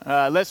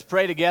Let's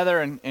pray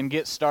together and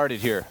get started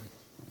here.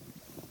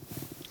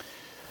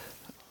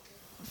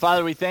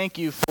 Father, we thank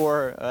you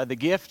for the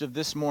gift of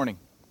this morning.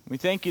 We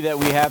thank you that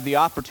we have the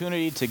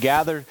opportunity to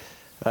gather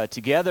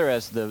together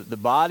as the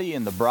body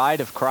and the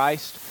bride of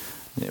Christ,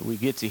 that we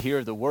get to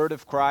hear the word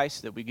of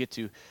Christ, that we get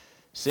to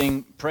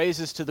sing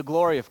praises to the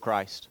glory of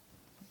Christ.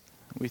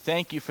 We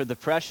thank you for the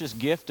precious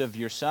gift of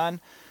your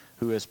Son,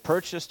 who has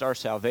purchased our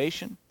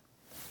salvation,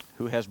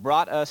 who has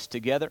brought us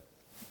together,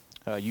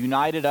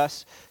 united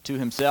us to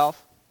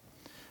himself.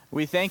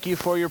 We thank you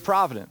for your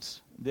providence,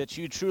 that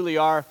you truly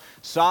are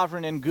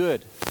sovereign and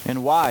good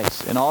and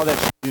wise in all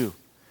that you do.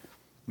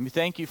 We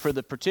thank you for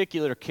the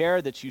particular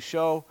care that you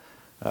show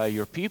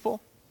your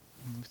people.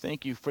 We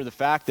thank you for the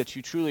fact that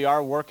you truly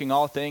are working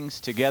all things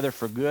together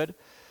for good,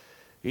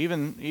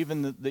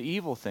 even the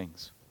evil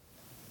things.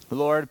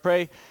 Lord,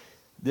 pray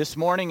this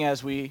morning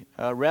as we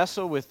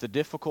wrestle with the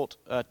difficult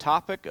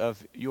topic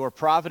of your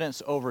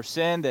providence over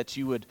sin, that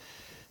you would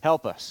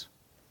help us.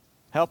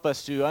 Help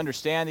us to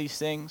understand these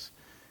things.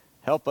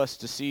 Help us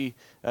to see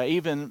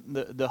even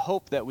the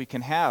hope that we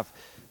can have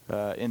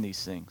in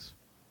these things.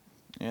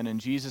 And in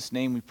Jesus'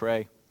 name we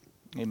pray.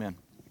 Amen.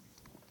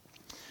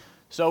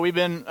 So we've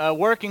been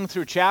working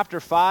through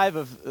chapter 5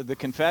 of the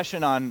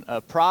Confession on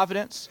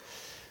Providence.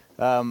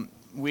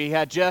 We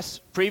had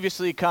just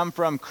previously come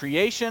from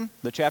creation,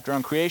 the chapter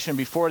on creation.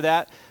 Before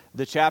that,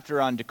 the chapter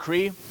on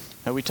decree.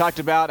 And we talked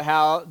about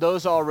how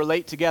those all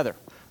relate together.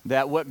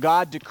 That what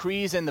God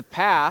decrees in the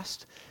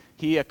past,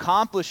 he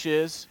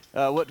accomplishes,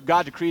 what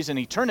God decrees in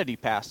eternity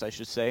past, I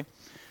should say,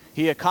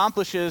 he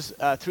accomplishes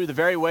through the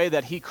very way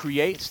that he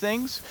creates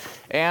things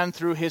and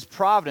through his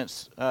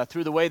providence,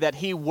 through the way that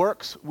he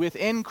works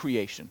within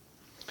creation.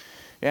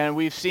 And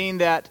we've seen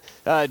that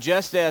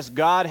just as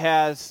God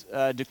has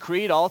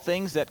decreed all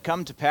things that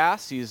come to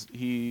pass,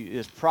 he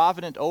is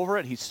provident over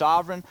it, he's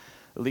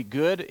sovereignly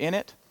good in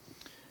it.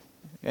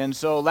 And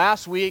so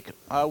last week,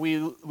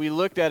 we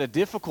looked at a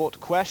difficult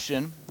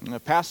question.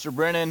 Pastor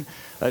Brennan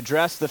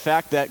addressed the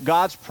fact that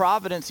God's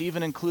providence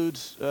even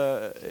encompasses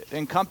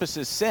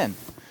sin.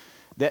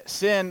 That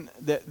sin,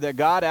 that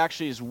God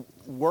actually is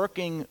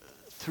working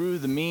through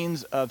the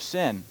means of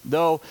sin.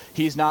 Though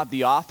he's not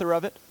the author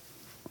of it,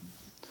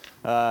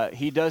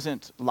 he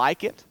doesn't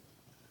like it,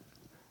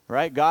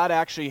 right? God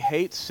actually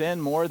hates sin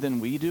more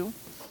than we do.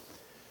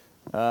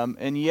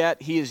 And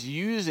yet he is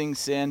using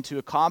sin to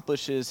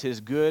accomplish his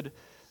good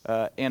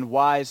and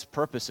wise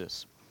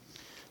purposes.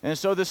 And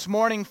so this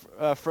morning,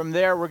 from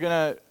there, we're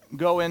going to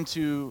go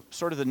into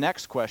sort of the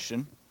next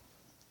question,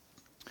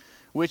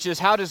 which is,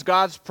 how does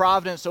God's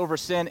providence over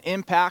sin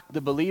impact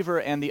the believer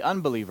and the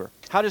unbeliever?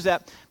 How does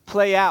that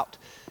play out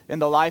in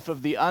the life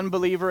of the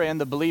unbeliever and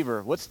the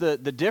believer? What's the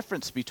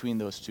difference between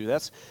those two?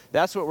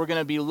 That's what we're going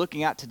to be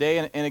looking at today.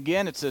 And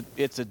again, it's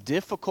a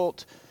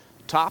difficult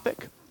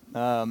topic,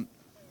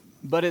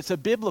 but it's a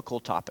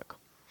biblical topic.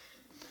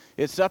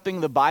 It's something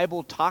the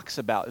Bible talks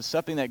about. It's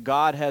something that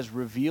God has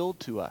revealed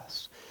to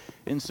us.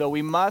 And so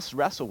we must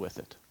wrestle with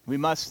it. We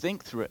must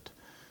think through it.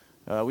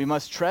 We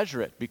must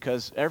treasure it,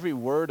 because every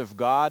word of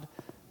God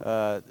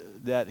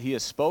that he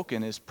has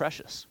spoken is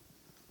precious.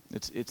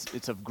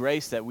 It's of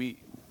grace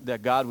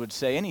that God would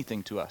say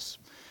anything to us.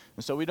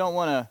 And so we don't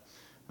want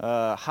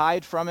to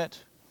hide from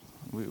it.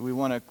 We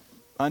want to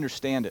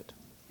understand it.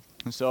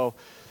 And so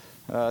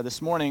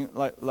this morning,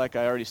 like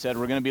I already said,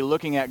 we're going to be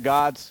looking at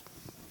God's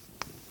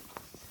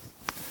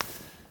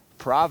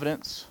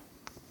providence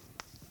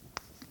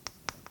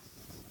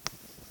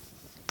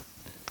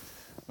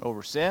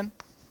over sin,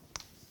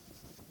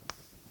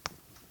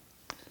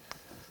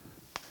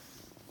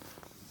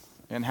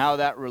 and how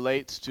that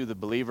relates to the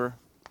believer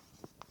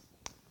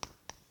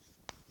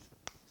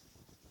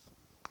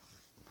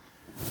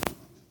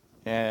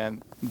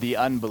and the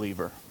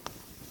unbeliever.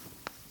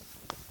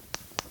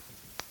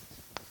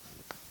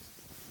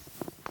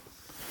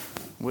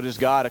 What is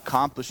God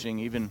accomplishing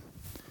even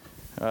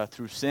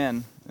through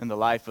sin in the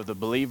life of the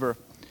believer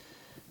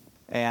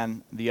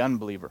and the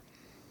unbeliever?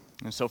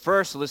 And so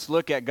first, let's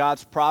look at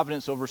God's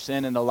providence over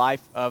sin in the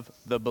life of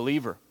the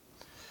believer.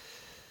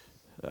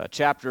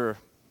 Chapter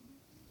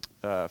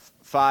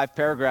 5,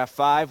 paragraph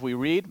 5, we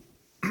read,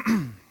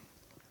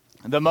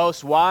 "The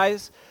most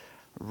wise,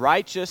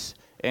 righteous,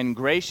 and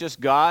gracious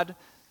God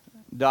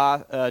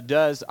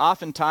does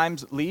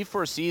oftentimes leave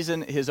for a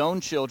season his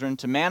own children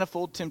to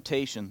manifold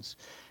temptations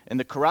and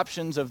the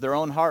corruptions of their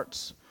own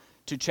hearts,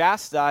 to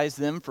chastise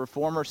them for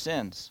former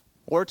sins,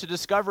 or to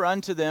discover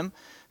unto them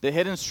the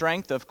hidden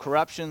strength of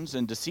corruptions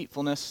and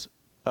deceitfulness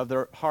of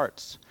their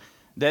hearts,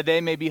 that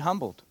they may be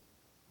humbled,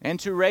 and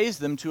to raise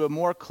them to a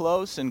more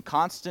close and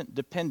constant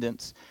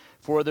dependence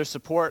for their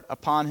support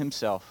upon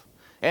himself,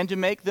 and to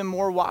make them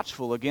more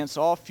watchful against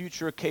all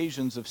future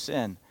occasions of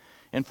sin,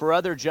 and for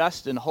other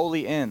just and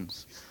holy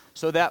ends,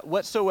 so that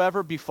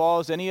whatsoever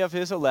befalls any of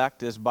his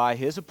elect is by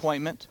his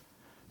appointment,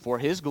 for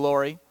his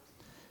glory,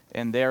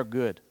 and their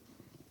good."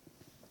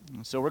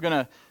 And so we're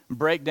going to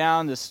break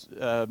down this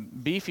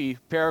beefy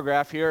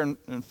paragraph here,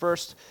 and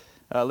first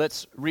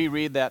let's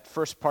reread that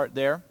first part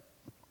there.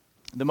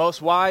 The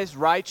most wise,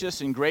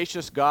 righteous, and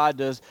gracious God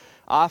does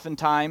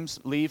oftentimes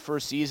leave for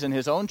a season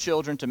his own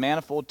children to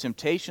manifold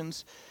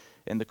temptations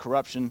and the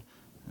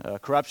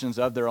corruptions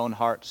of their own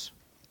hearts.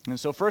 And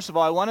so first of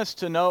all, I want us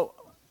to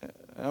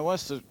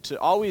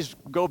always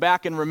go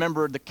back and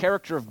remember the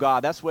character of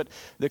God. That's what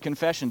the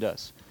confession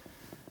does.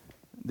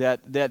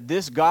 That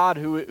this God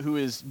who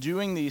is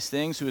doing these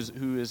things,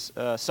 who is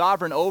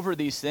sovereign over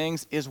these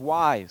things, is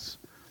wise.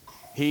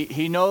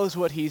 He knows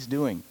what he's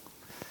doing.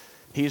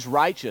 He's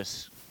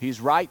righteous. He's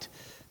right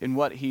in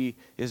what he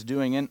is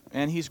doing,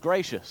 and he's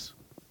gracious.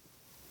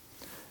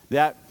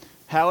 That,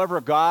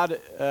 however, God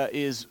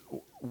is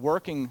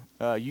working,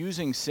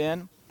 using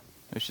sin,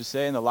 I should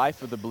say, in the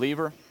life of the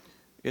believer,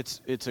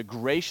 it's a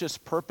gracious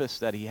purpose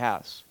that he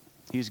has.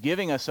 He's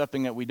giving us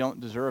something that we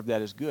don't deserve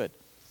that is good.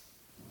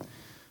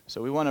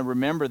 So we want to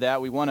remember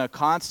that. We want to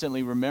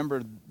constantly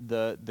remember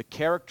the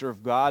character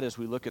of God as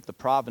we look at the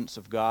providence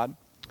of God.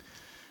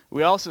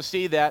 We also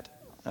see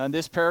that in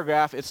this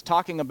paragraph, it's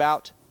talking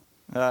about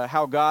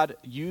how God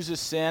uses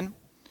sin,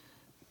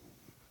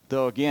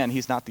 though again,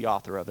 he's not the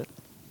author of it.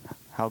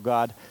 How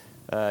God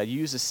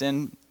uses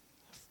sin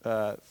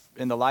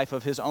in the life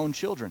of his own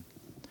children.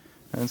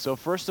 And so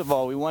first of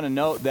all, we want to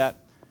note that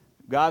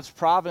God's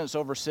providence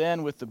over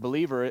sin with the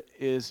believer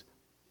is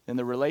in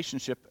the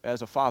relationship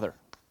as a father.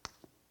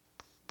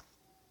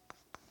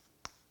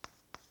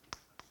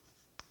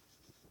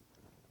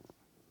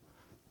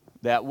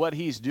 That what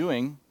he's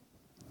doing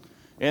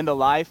in the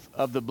life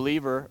of the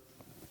believer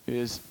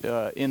is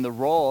in the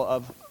role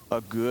of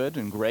a good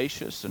and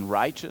gracious and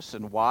righteous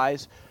and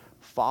wise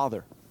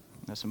father.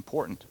 That's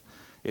important.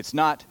 It's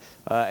not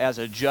as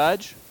a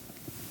judge,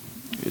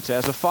 it's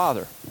as a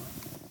father.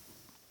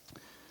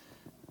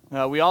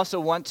 We also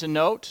want to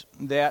note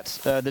that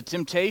the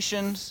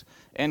temptations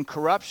and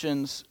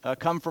corruptions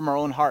come from our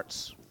own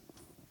hearts.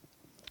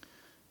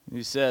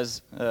 He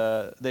says,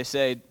 they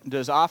say,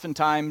 does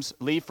oftentimes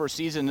leave for a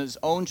season his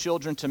own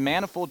children to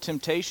manifold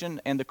temptation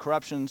and the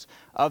corruptions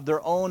of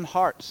their own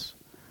hearts.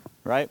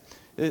 Right?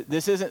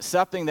 This isn't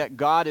something that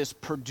God is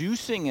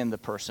producing in the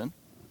person.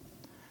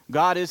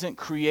 God isn't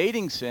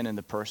creating sin in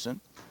the person.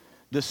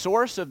 The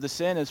source of the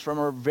sin is from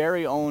our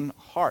very own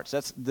hearts.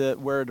 That's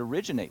where it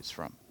originates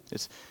from.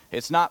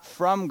 It's not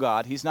from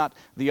God. He's not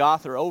the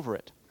author over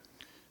it,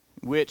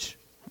 which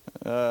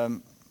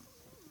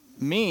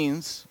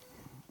means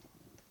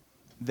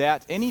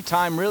that any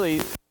time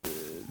really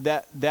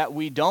that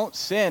we don't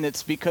sin,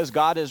 it's because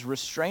God is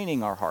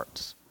restraining our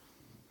hearts.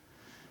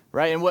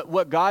 Right? And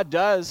what God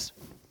does,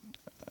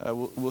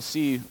 we'll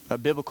see a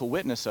biblical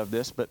witness of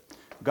this, but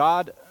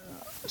God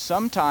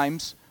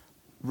sometimes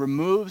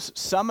removes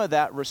some of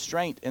that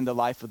restraint in the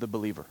life of the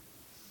believer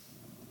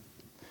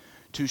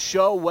to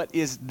show what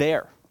is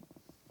there,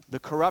 the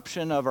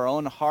corruption of our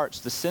own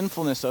hearts, the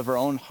sinfulness of our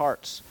own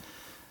hearts,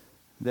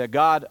 that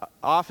God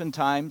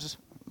oftentimes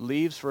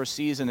leaves for a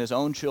season his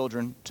own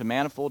children to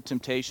manifold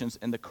temptations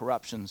and the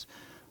corruptions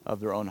of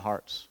their own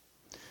hearts.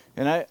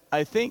 And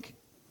I think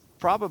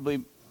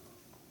probably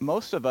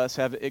most of us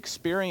have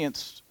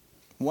experienced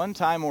one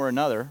time or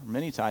another,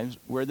 many times,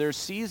 where there's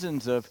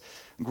seasons of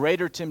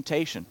greater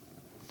temptation,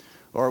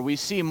 or we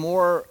see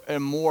more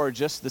and more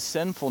just the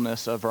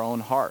sinfulness of our own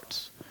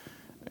hearts.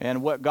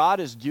 And what God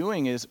is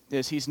doing is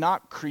he's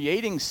not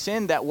creating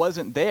sin that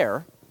wasn't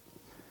there.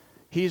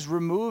 He's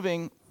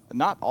removing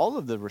not all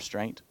of the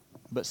restraint,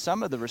 but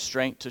some of the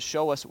restraint to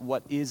show us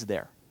what is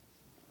there,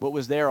 what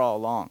was there all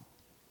along.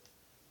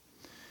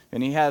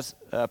 And he has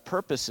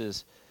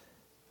purposes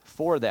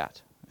for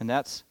that. And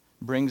that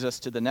brings us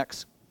to the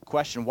next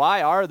question.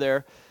 Why are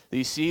there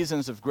these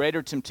seasons of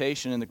greater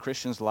temptation in the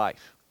Christian's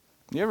life?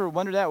 You ever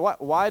wonder that?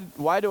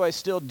 Why do I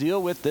still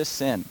deal with this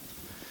sin?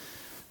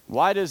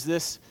 Why does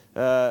this...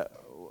 why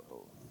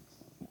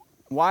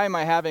am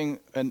I having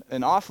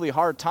an awfully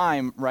hard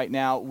time right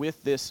now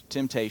with this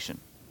temptation?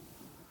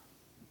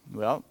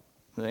 Well,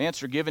 the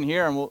answer given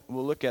here, and we'll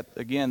look at,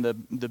 again,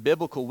 the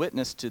biblical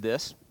witness to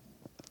this,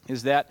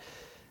 is that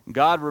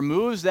God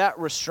removes that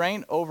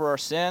restraint over our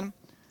sin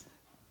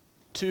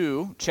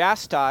to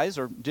chastise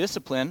or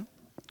discipline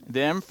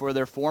them for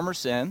their former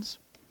sins,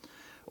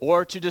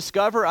 or to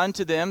discover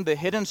unto them the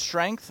hidden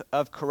strength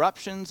of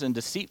corruptions and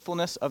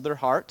deceitfulness of their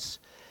hearts,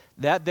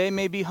 that they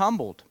may be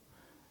humbled,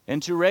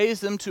 and to raise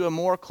them to a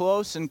more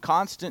close and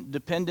constant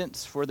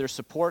dependence for their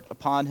support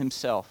upon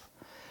himself,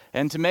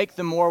 and to make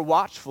them more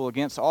watchful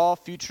against all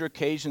future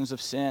occasions of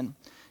sin,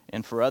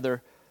 and for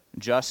other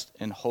just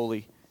and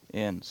holy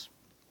ends.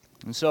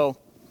 And so,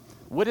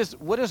 what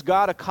is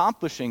God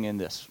accomplishing in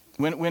this?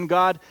 When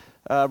God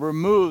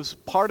removes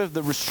part of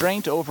the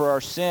restraint over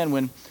our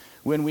sin,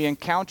 when we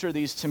encounter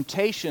these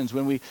temptations,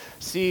 when we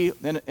see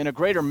in a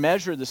greater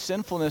measure the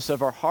sinfulness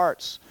of our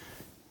hearts,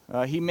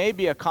 he may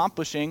be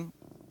accomplishing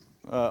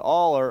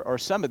all or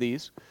some of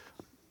these.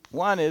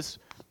 One is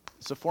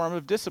it's a form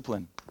of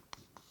discipline.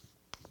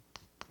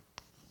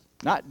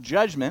 Not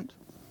judgment,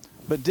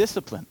 but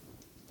discipline.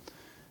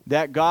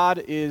 That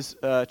God is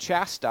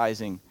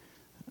chastising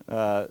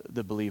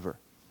the believer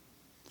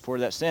for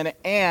that sin,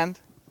 and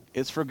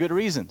it's for good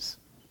reasons,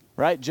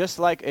 right? Just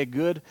like a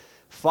good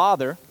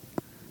father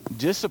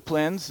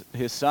disciplines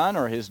his son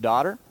or his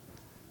daughter,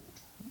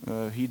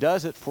 he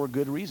does it for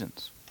good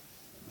reasons.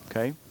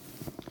 Okay?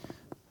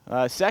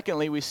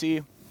 Secondly, we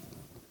see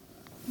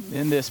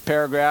in this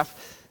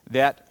paragraph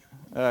that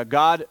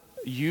God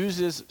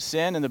uses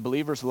sin in the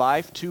believer's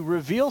life to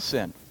reveal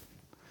sin.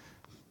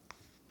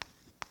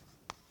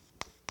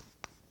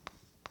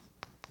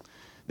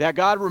 That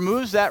God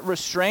removes that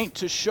restraint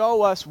to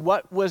show us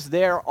what was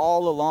there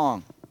all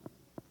along.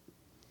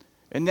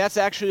 And that's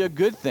actually a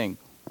good thing,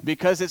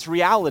 because it's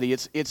reality.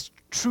 It's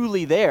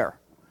truly there.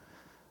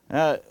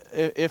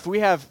 If we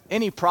have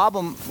any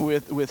problem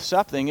with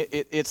something,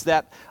 it's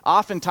that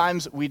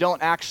oftentimes we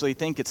don't actually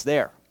think it's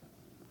there.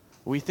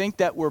 We think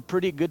that we're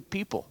pretty good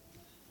people,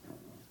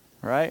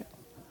 right?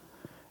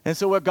 And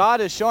so what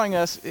God is showing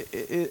us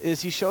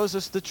is he shows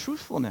us the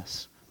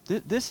truthfulness.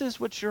 This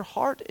is what your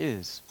heart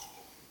is.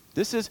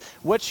 This is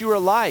what you are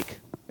like.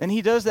 And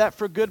he does that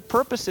for good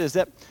purposes,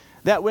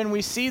 that when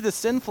we see the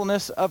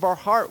sinfulness of our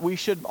heart, we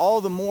should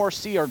all the more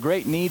see our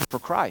great need for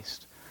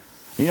Christ.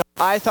 You know,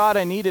 I thought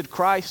I needed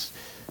Christ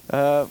when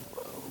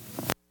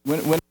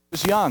I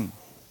was young.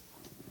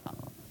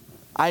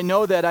 I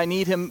know that I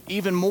need him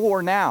even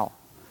more now.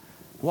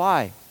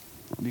 Why?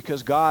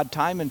 Because God,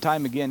 time and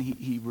time again,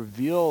 he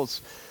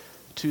reveals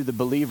to the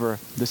believer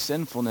the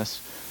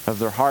sinfulness of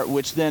their heart,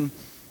 which then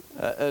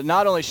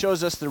not only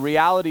shows us the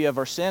reality of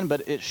our sin,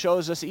 but it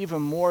shows us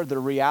even more the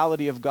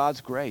reality of God's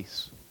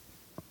grace.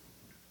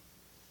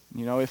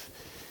 You know,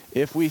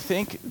 if we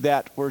think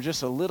that we're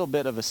just a little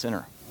bit of a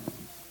sinner,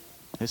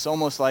 it's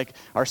almost like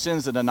our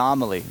sin's an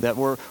anomaly, that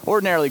we're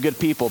ordinarily good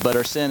people, but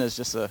our sin is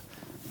just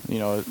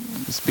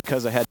it's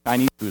because I had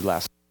Chinese food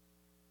last night.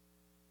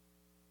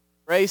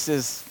 Grace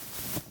is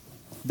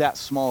that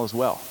small as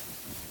well,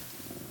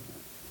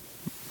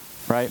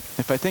 right?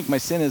 If I think my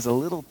sin is a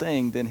little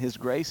thing, then his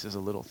grace is a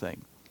little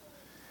thing.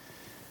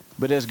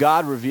 But as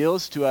God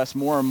reveals to us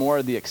more and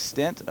more the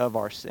extent of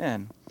our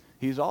sin,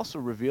 he's also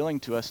revealing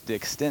to us the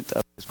extent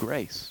of his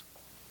grace,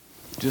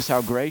 just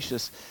how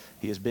gracious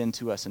he has been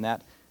to us, and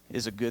that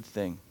is a good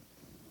thing.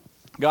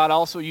 God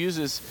also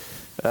uses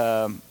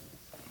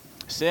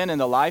sin in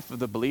the life of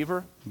the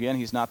believer. Again,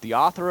 he's not the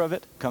author of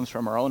it. It comes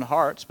from our own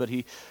hearts, but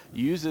he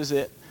uses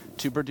it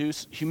to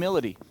produce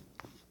humility.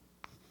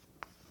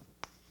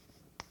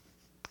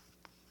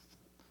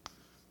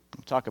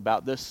 We'll talk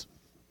about this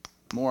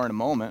more in a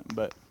moment,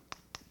 but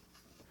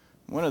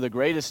one of the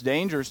greatest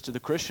dangers to the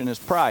Christian is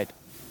pride.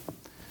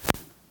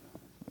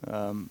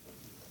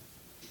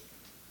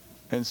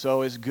 And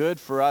so it's good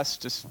for us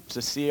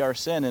to see our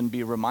sin and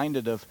be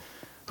reminded of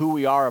who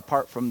we are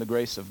apart from the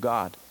grace of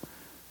God.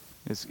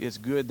 It's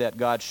good that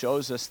God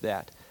shows us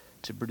that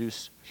to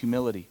produce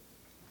humility.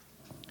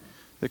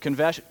 The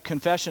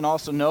confession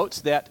also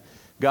notes that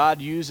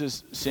God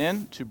uses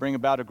sin to bring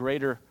about a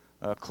greater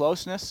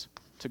closeness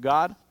to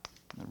God,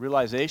 a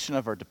realization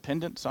of our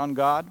dependence on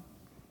God,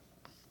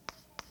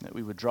 that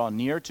we would draw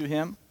near to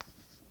him.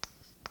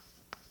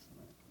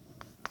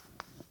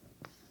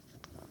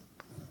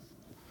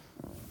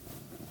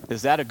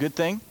 Is that a good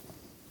thing?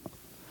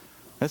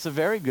 That's a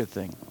very good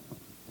thing,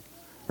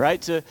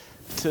 right?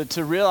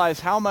 To realize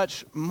how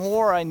much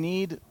more I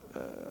need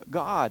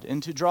God,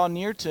 and to draw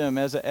near to him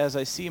as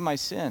I see my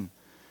sin.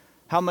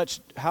 How much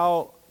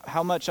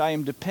I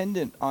am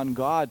dependent on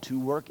God to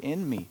work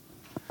in me.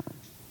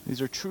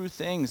 These are true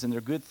things, and they're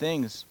good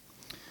things.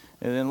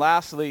 And then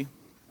lastly,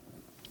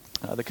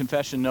 the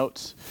confession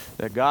notes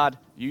that God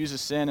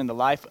uses sin in the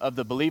life of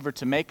the believer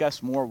to make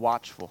us more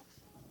watchful.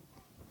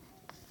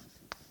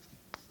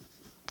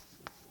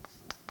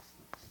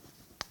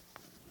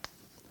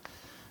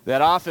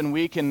 That often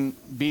we can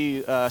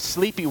be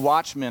sleepy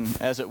watchmen,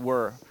 as it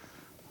were,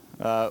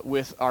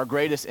 with our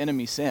greatest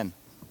enemy, sin.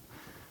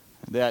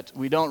 That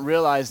we don't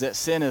realize that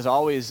sin is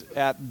always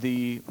at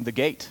the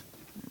gate,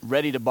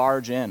 ready to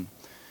barge in.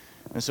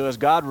 And so as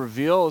God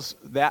reveals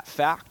that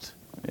fact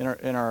in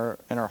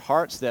our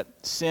hearts, that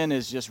sin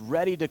is just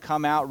ready to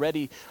come out,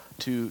 ready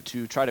to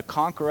try to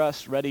conquer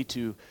us, ready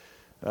to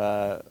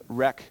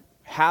wreak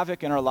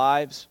havoc in our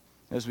lives,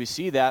 as we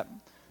see that,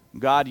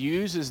 God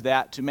uses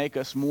that to make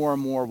us more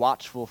and more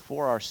watchful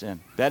for our sin.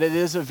 That it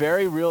is a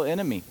very real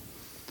enemy,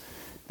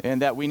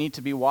 and that we need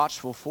to be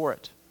watchful for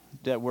it.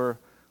 That we're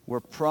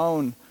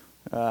prone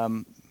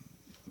to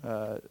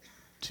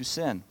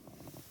sin.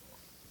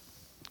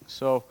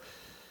 So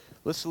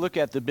let's look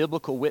at the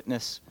biblical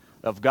witness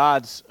of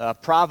God's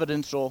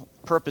providential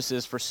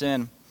purposes for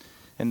sin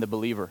in the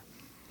believer.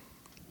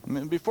 I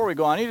mean, before we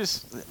go on,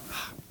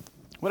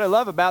 what I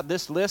love about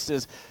this list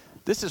is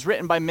this is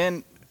written by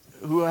men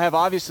who have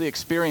obviously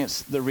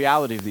experienced the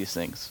reality of these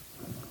things.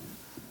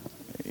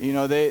 You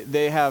know,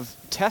 they have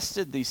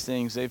tested these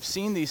things. They've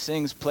seen these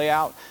things play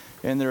out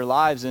in their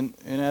lives. And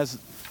as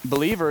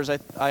believers,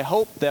 I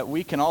hope that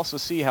we can also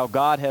see how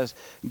God has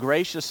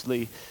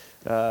graciously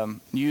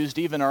used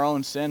even our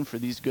own sin for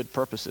these good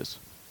purposes.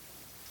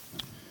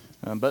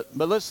 But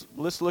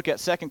let's look at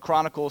 2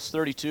 Chronicles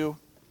 32.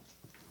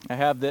 I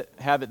have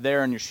it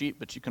there in your sheet,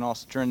 but you can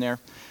also turn there.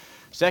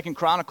 2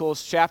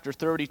 Chronicles chapter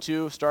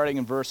 32, starting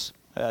in verse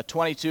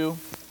 22.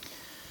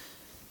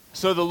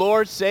 So the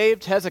Lord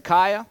saved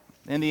Hezekiah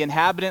and the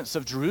inhabitants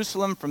of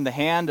Jerusalem from the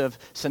hand of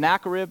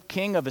Sennacherib,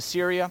 king of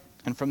Assyria,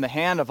 and from the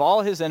hand of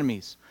all his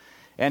enemies.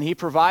 And he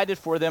provided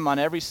for them on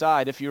every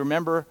side. If you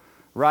remember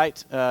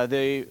right,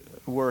 they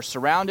were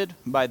surrounded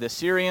by the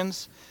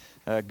Assyrians.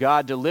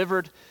 God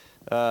delivered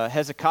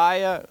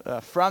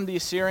Hezekiah from the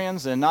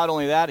Assyrians, and not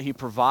only that, he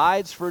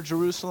provides for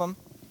Jerusalem.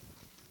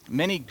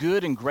 Many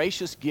good and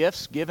gracious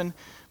gifts given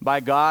by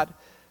God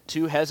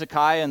to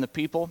Hezekiah and the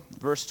people.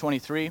 Verse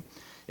 23,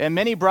 and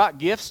many brought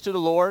gifts to the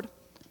Lord,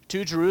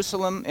 to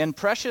Jerusalem, and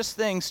precious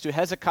things to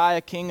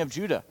Hezekiah king of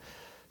Judah,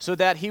 so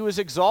that he was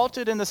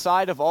exalted in the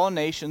sight of all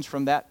nations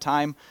from that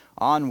time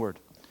onward.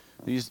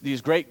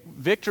 This great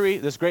victory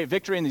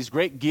and these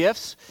great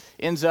gifts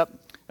ends up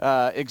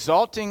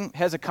exalting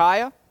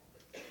Hezekiah.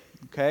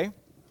 Okay?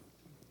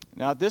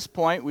 Now at this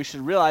point, we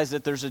should realize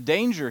that there's a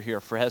danger here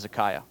for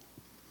Hezekiah.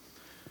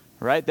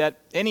 Right? That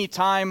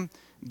anytime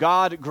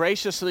God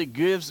graciously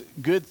gives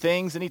good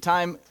things,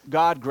 anytime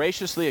God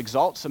graciously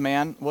exalts a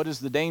man, what is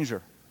the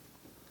danger?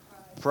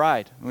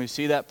 Pride. And we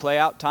see that play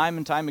out time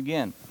and time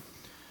again.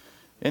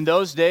 In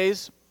those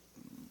days,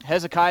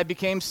 Hezekiah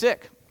became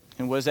sick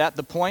and was at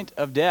the point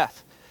of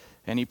death.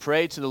 And he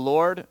prayed to the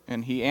Lord,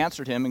 and he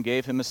answered him and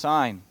gave him a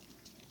sign.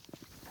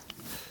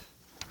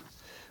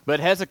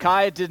 But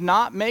Hezekiah did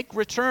not make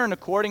return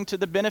according to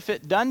the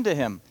benefit done to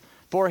him,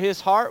 for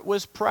his heart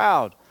was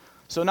proud.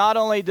 So not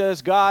only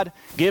does God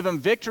give him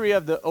victory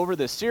over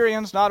the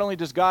Syrians, not only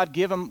does God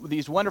give him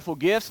these wonderful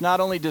gifts,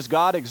 not only does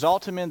God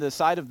exalt him in the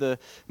sight of the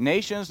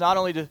nations,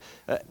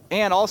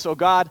 and also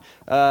God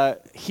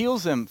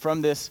heals him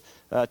from this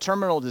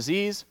terminal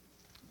disease.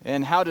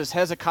 And how does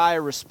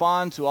Hezekiah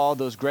respond to all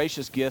those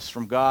gracious gifts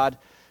from God?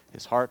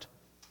 His heart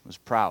was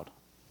proud.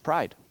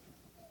 Pride.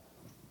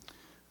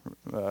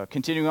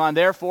 Continuing on,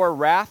 therefore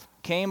wrath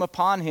came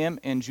upon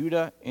him in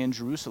Judah and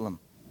Jerusalem.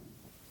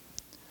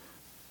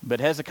 But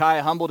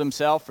Hezekiah humbled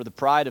himself for the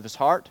pride of his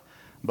heart,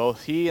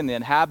 both he and the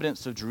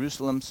inhabitants of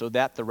Jerusalem, so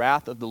that the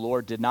wrath of the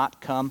Lord did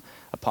not come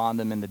upon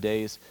them in the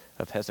days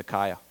of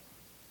Hezekiah.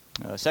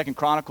 2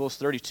 Chronicles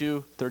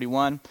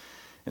 32:31.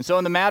 And so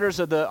in the matters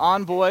of the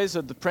envoys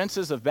of the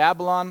princes of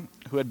Babylon,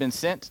 who had been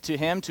sent to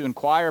him to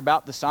inquire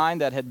about the sign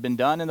that had been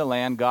done in the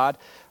land, God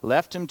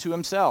left him to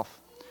himself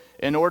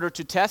in order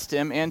to test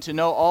him and to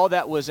know all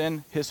that was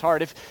in his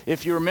heart.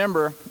 If you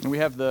remember, and we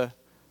have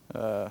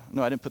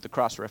no, I didn't put the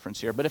cross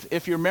reference here. But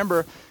if you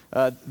remember,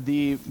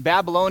 the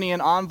Babylonian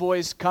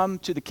envoys come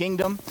to the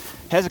kingdom.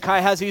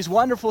 Hezekiah has these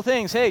wonderful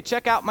things. Hey,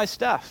 check out my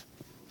stuff.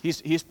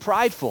 He's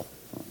prideful,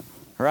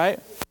 right?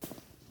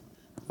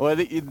 Well,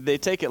 they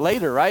take it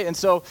later, right? And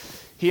so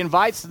he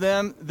invites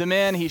them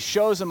in. He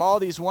shows them all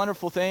these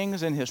wonderful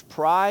things in his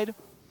pride.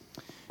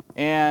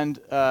 And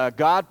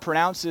God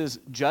pronounces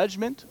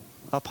judgment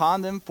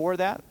upon them for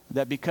that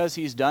because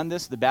he's done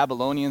this, the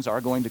Babylonians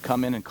are going to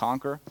come in and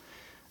conquer.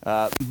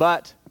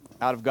 But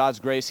out of God's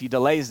grace, he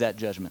delays that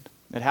judgment.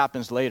 It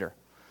happens later.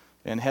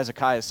 And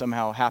Hezekiah is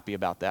somehow happy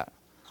about that.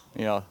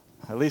 At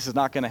least it's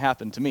not going to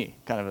happen to me,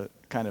 kind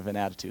of an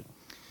attitude.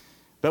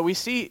 But we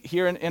see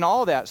here in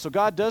all that, so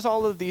God does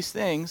all of these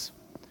things.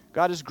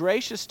 God is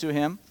gracious to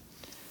him.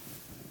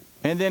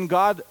 And then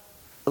God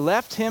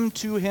left him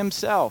to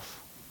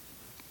himself.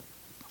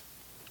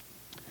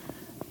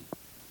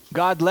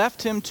 God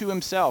left him to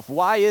himself.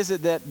 Why is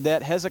it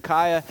that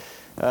Hezekiah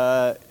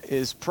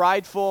is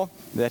prideful,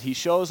 that he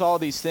shows all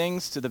these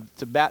things to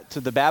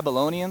the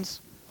Babylonians?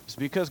 It's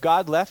because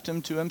God left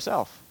him to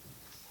himself,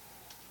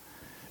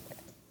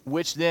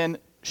 which then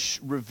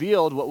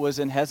revealed what was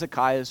in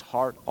Hezekiah's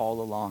heart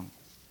all along: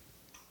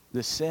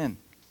 the sin.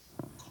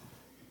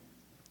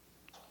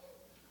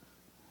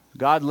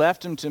 God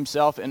left him to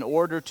himself in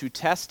order to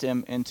test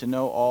him and to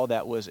know all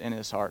that was in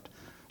his heart.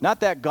 Not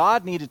that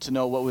God needed to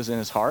know what was in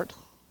his heart,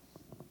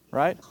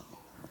 right?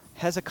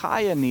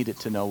 Hezekiah needed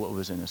to know what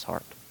was in his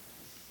heart.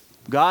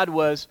 God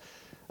was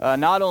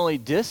not only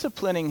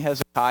disciplining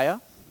Hezekiah,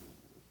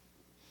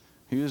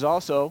 he was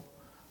also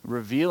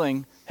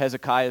revealing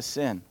Hezekiah's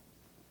sin.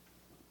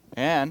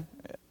 And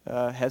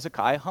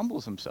Hezekiah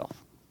humbles himself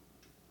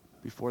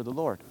before the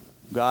Lord.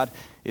 God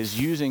is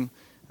using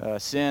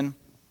sin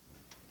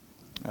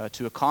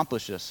to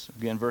accomplish this.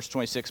 Again, verse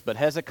 26, but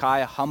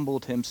Hezekiah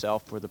humbled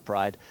himself for the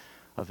pride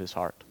of his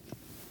heart.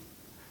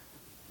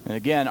 And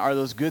again, are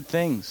those good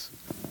things?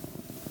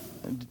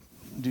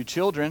 Do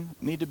children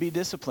need to be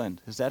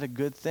disciplined? Is that a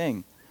good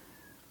thing?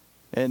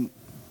 And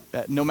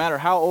no matter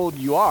how old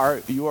you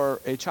are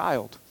a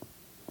child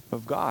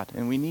of God,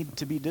 and we need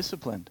to be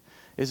disciplined.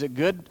 Is it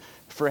good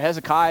for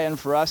Hezekiah and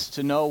for us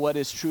to know what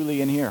is truly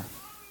in here?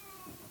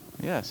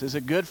 Yes. Is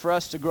it good for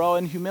us to grow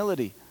in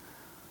humility?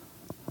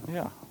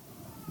 Yeah.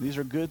 These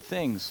are good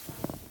things.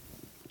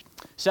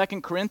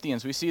 2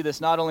 Corinthians, we see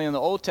this not only in the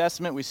Old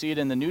Testament, we see it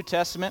in the New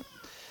Testament.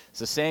 It's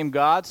the same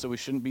God, so we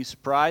shouldn't be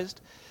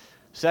surprised.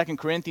 2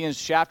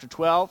 Corinthians chapter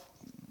 12,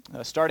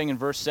 starting in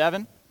verse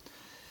 7.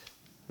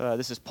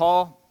 This is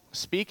Paul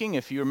speaking.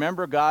 If you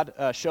remember, God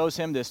shows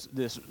him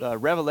this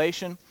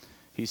revelation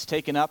He's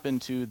taken up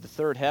into the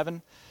third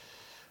heaven.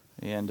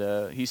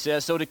 And he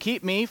says, so to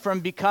keep me from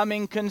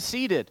becoming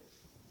conceited.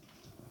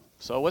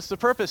 So what's the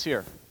purpose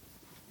here?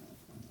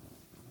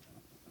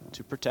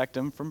 To protect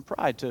him from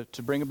pride,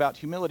 to bring about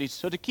humility.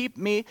 So to keep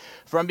me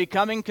from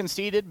becoming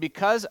conceited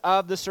because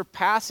of the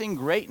surpassing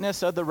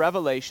greatness of the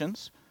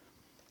revelations.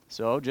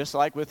 So just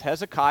like with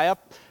Hezekiah,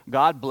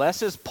 God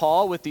blesses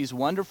Paul with these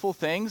wonderful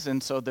things,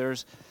 and so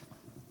there's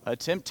a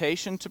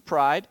temptation to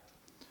pride.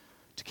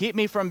 To keep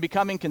me from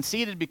becoming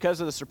conceited because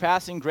of the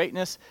surpassing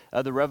greatness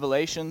of the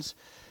revelations,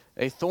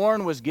 a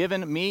thorn was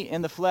given me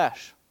in the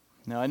flesh.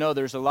 Now I know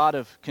there's a lot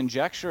of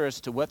conjecture as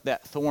to what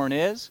that thorn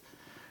is.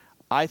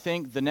 I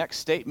think the next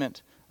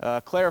statement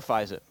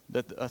clarifies it,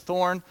 that a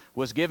thorn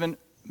was given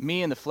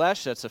me in the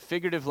flesh. That's a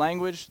figurative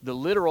language. The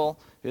literal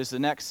is the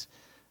next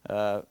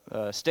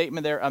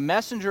statement there. A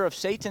messenger of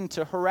Satan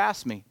to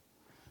harass me.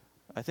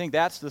 I think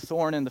that's the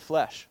thorn in the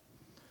flesh.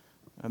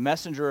 A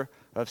messenger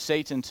of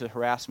Satan to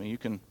harass me. You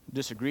can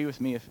disagree with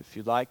me if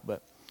you'd like,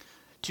 but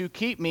to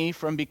keep me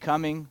from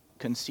becoming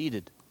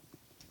conceited.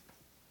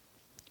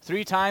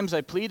 3 times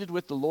I pleaded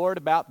with the Lord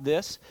about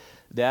this,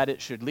 that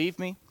it should leave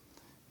me.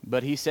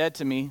 But he said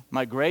to me,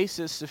 my grace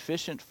is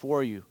sufficient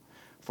for you,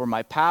 for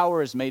my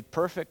power is made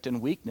perfect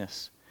in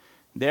weakness.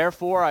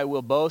 Therefore I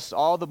will boast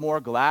all the more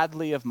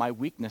gladly of my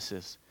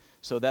weaknesses,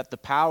 so that the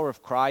power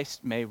of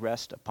Christ may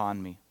rest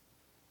upon me.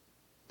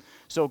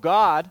 So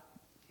God,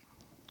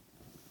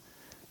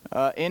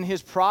 in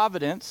his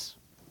providence,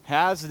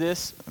 has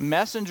this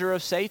messenger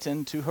of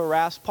Satan to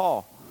harass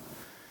Paul.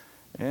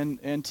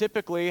 And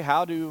typically,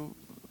 how do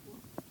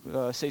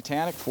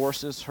satanic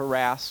forces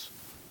harass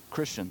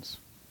Christians?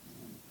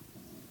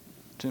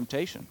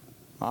 Temptation,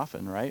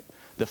 often, right?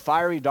 The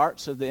fiery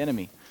darts of the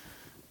enemy.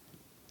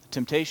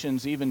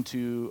 Temptations even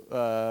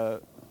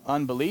to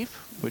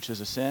unbelief, which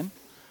is a sin.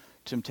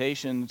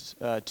 Temptations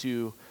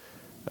to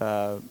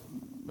a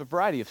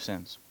variety of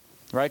sins,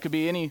 right? It could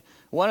be any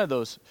one of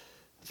those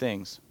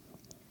things.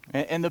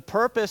 And the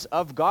purpose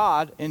of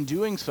God in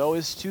doing so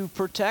is to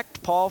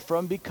protect Paul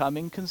from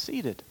becoming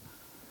conceited,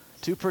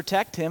 to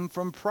protect him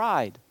from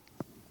pride.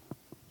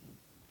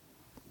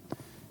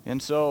 And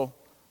so,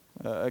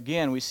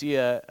 again, we see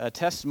a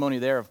testimony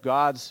there of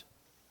God's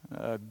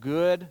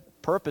good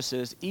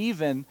purposes,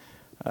 even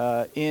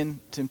in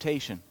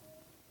temptation.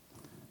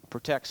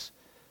 Protects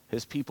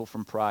his people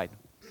from pride.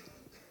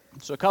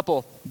 So a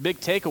couple big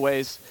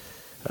takeaways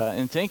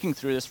in thinking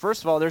through this.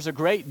 First of all, there's a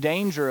great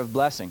danger of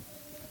blessing.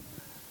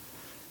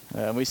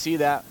 We see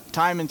that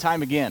time and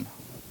time again,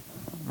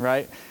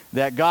 right?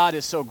 That God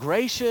is so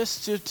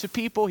gracious to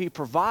people. He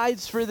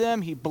provides for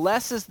them. He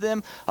blesses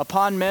them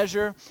upon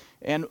measure.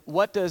 And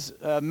what does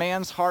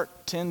man's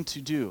heart tend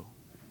to do?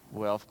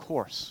 Well, of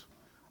course,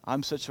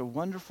 I'm such a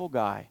wonderful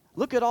guy.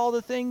 Look at all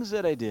the things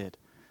that I did.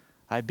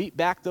 I beat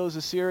back those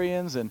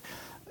Assyrians, and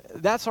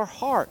that's our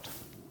heart.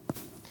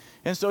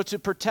 And so to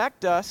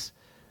protect us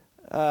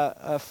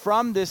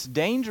from this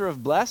danger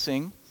of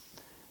blessing,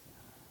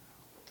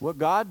 what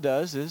God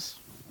does is,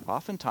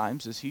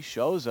 oftentimes, is he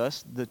shows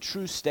us the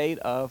true state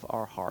of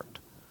our heart.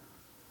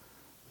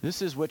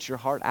 This is what your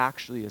heart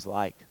actually is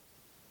like.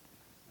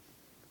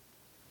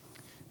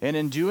 And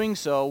in doing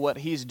so, what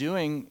he's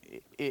doing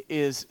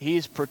is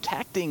he's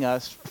protecting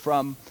us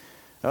from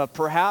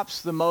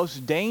perhaps the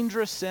most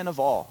dangerous sin of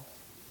all,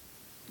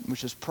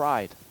 which is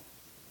pride.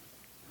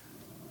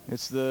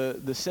 It's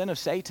the sin of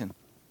Satan.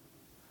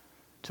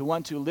 To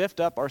want to lift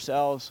up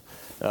ourselves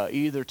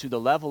either to the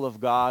level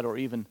of God or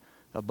even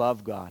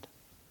above God.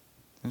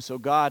 And so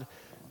God,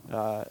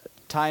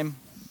 in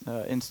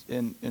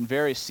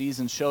various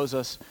seasons, shows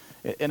us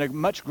in a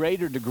much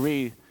greater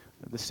degree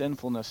the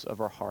sinfulness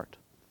of our heart.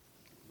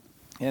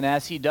 And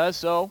as he does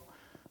so,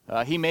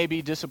 he may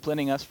be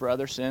disciplining us for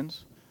other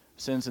sins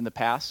in the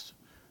past,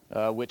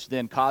 which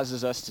then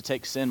causes us to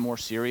take sin more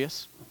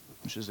serious,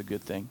 which is a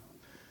good thing.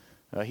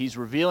 He's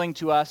revealing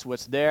to us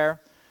what's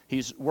there.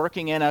 He's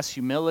working in us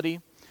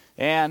humility.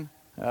 And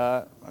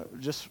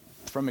just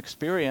from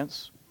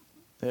experience,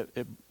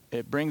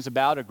 it brings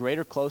about a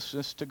greater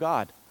closeness to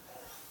God.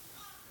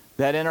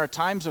 That in our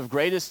times of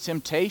greatest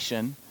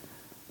temptation,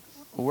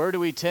 where do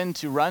we tend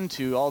to run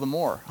to all the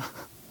more?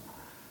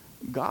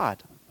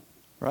 God.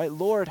 Right?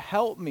 Lord,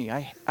 help me.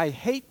 I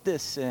hate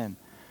this sin.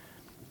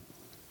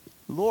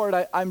 Lord,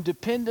 I'm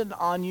dependent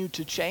on you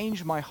to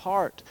change my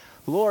heart.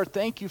 Lord,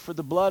 thank you for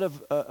the blood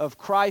of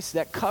Christ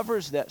that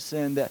covers that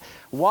sin, that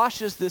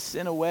washes this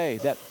sin away.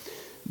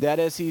 That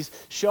as he's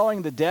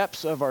showing the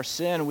depths of our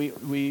sin,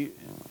 we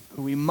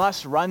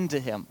must run to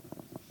him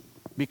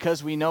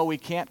because we know we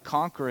can't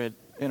conquer it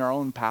in our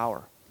own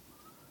power.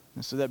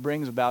 And so that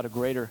brings about a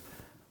greater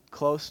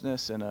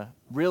closeness and a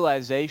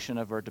realization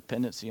of our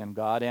dependency on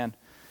God, and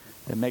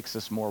it makes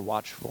us more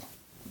watchful.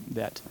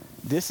 That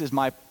this is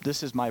my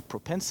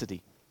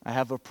propensity. I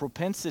have a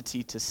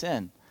propensity to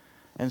sin.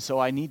 And so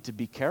I need to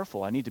be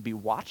careful. I need to be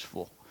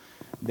watchful.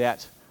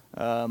 That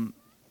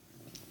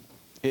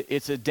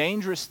it's a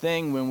dangerous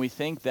thing when we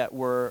think that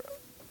we're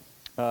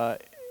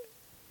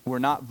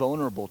not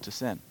vulnerable to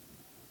sin.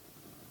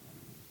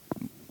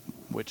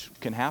 which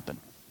can happen.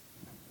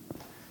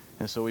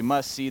 And so we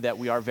must see that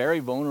we are very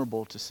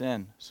vulnerable to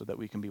sin so that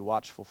we can be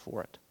watchful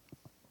for it.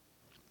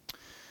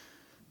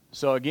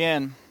 So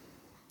again,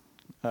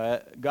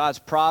 God's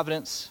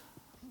providence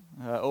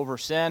over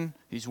sin,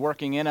 he's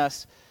working in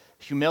us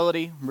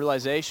humility,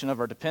 realization of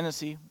our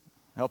dependency,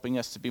 helping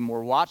us to be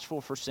more watchful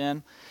for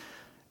sin.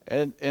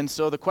 And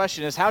so the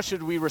question is, how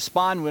should we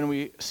respond when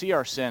we see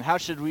our sin? How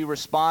should we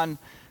respond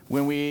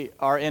when we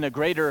are in a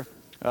greater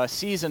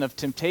season of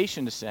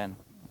temptation to sin?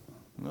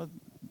 Well,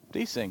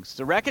 these things,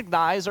 to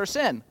recognize our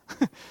sin,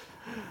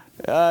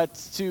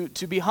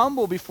 to be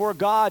humble before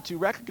God, to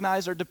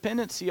recognize our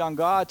dependency on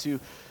God, to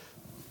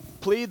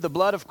plead the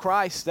blood of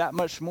Christ that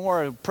much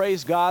more.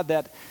 Praise God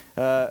that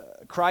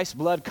Christ's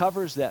blood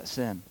covers that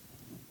sin.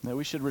 That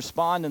we should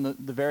respond in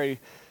the very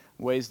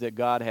ways that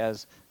God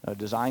has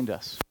designed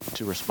us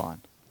to respond.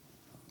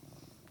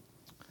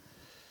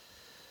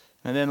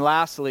 And then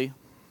lastly,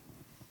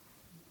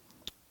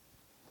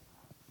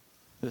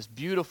 this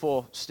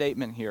beautiful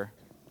statement here.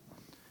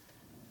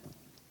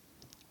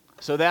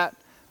 So that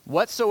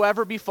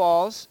whatsoever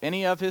befalls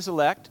any of his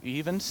elect,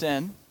 even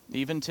sin,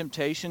 even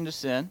temptation to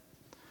sin,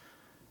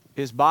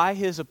 is by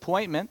his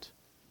appointment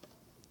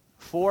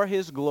for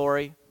his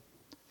glory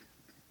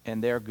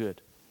and their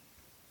good.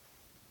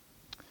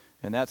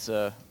 And that's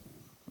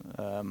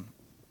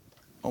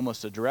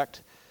almost a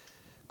direct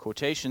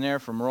quotation there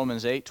from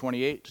Romans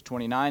 8:28 to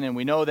 29. And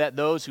we know that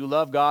those who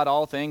love God,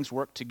 all things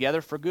work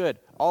together for good.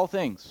 All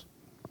things.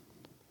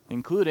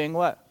 Including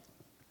what?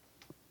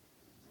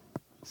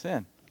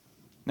 Sin.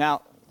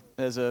 Now,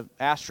 there's an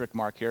asterisk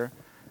mark here.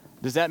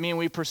 Does that mean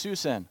we pursue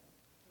sin?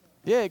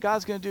 Yeah,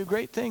 God's going to do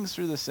great things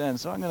through the sin.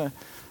 So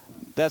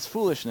that's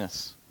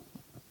foolishness,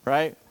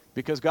 right?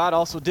 Because God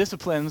also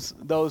disciplines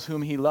those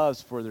whom he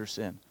loves for their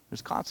sin.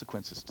 There's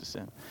consequences to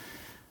sin.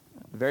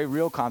 Very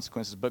real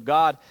consequences. But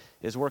God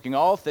is working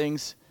all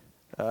things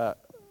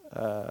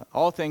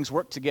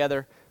work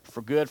together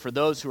for good for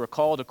those who are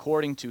called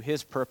according to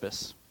his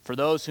purpose. For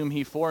those whom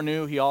he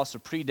foreknew, he also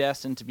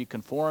predestined to be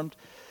conformed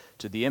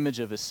to the image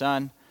of his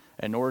Son,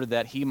 in order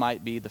that he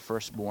might be the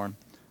firstborn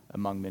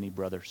among many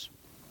brothers.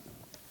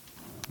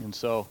 And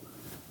so,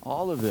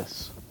 all of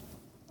this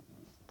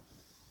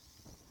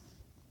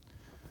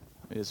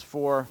is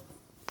for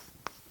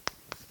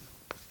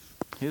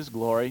his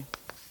glory.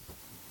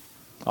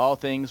 All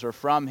things are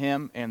from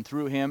him and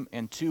through him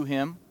and to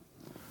him.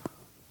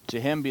 To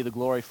him be the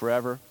glory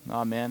forever.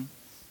 Amen.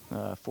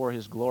 For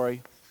his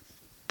glory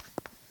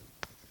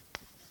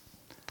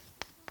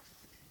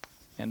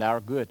and our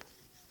good.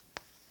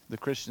 The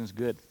Christian's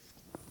good.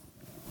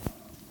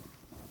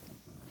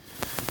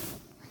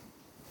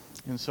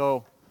 And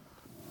so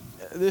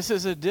this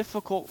is a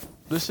difficult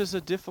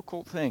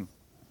thing.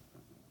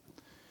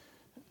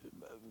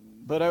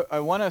 But I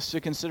want us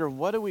to consider,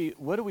 what do we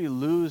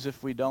lose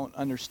if we don't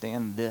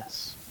understand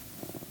this?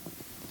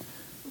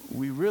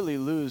 We really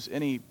lose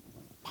any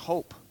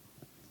hope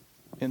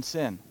in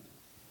sin.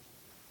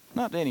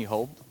 Not any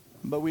hope,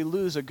 but we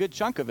lose a good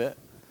chunk of it.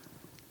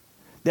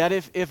 That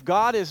if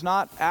God is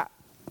not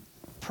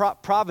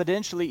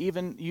providentially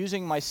even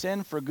using my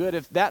sin for good,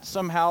 if that's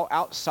somehow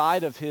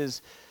outside of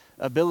his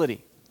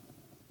ability,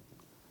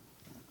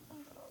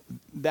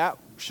 that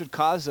should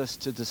cause us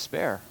to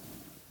despair.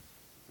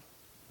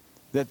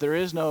 That there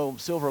is no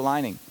silver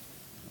lining.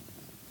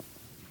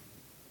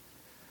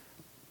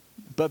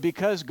 But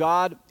because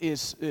God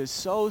is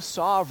so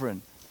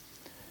sovereign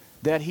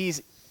that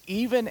he's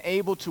even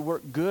able to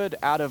work good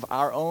out of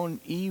our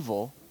own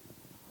evil,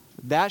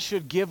 that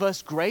should give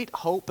us great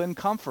hope and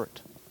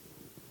comfort.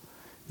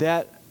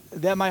 That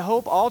my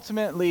hope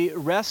ultimately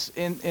rests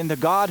in the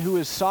God who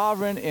is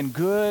sovereign and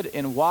good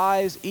and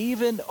wise,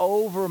 even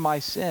over my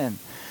sin.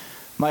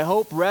 My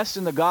hope rests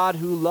in the God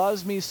who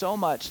loves me so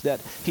much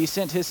that he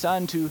sent his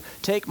Son to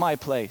take my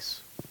place.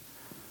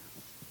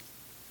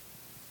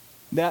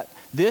 That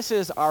this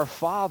is our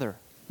Father,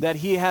 that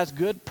he has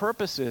good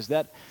purposes,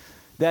 that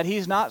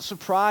he's not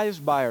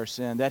surprised by our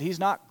sin, that he's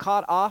not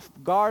caught off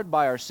guard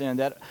by our sin,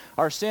 that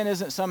our sin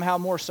isn't somehow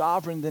more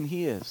sovereign than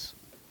he is.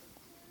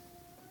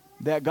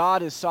 That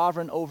God is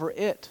sovereign over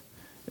it.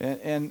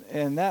 And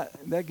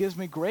that gives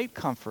me great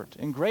comfort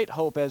and great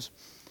hope as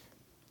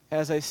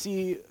I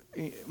see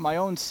my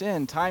own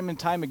sin time and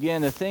time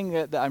again, the thing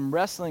that I'm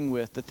wrestling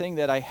with, the thing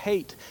that I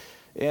hate,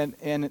 and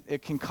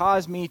it can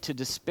cause me to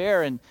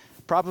despair, and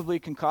probably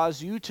can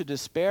cause you to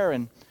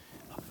despair.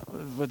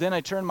 But then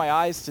I turn my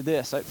eyes to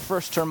this. I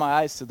first turn my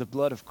eyes to the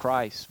blood of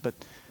Christ, but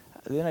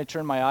then I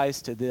turn my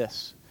eyes to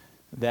this,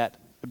 that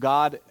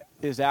God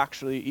is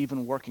actually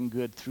even working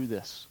good through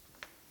this.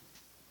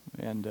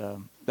 And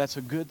that's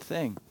a good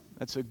thing.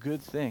 That's a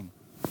good thing.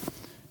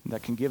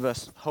 That can give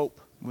us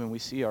hope when we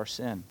see our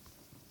sin.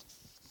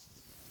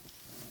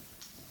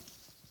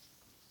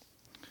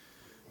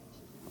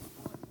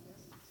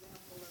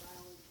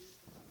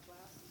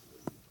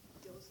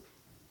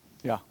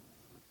 Yeah.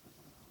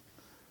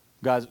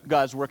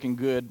 God's working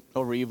good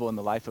over evil in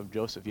the life of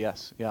Joseph,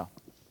 yes, yeah.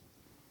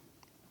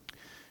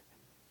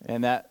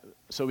 And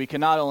so we can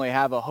not only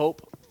have a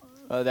hope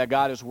that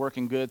God is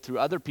working good through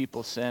other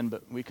people's sin,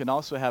 but we can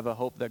also have a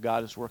hope that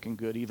God is working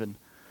good even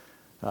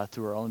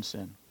through our own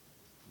sin.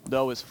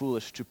 Though it's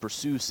foolish to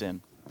pursue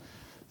sin,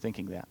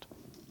 thinking that.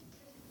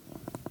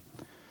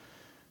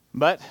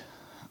 But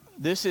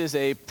this is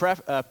a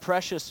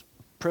precious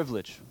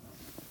privilege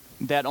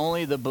that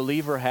only the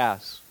believer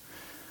has.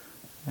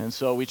 And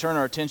so we turn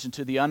our attention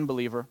to the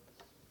unbeliever.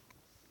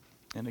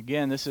 And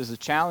again, this is a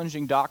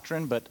challenging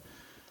doctrine, but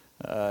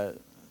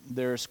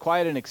there's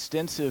quite an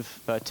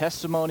extensive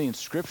testimony in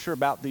Scripture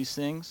about these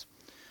things.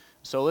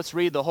 So let's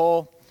read the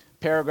whole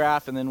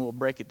paragraph and then we'll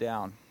break it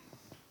down.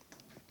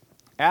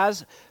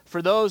 As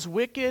for those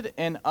wicked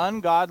and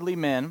ungodly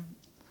men,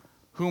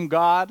 whom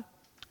God,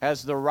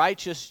 as the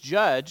righteous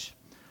judge,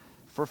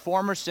 for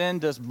former sin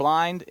does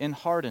blind and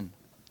harden.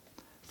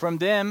 From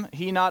them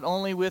he not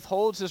only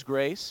withholds his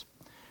grace,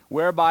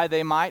 whereby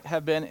they might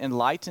have been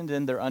enlightened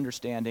in their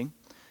understanding,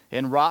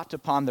 and wrought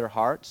upon their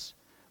hearts,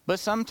 but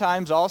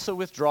sometimes also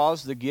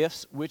withdraws the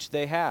gifts which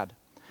they had,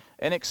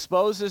 and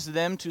exposes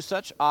them to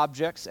such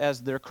objects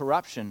as their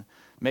corruption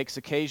makes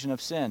occasion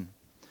of sin,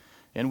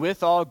 and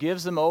withal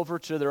gives them over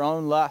to their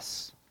own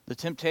lusts, the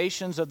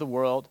temptations of the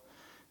world,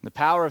 and the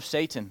power of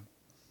Satan,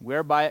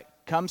 whereby it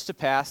comes to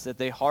pass that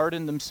they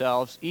harden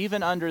themselves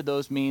even under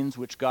those means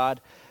which God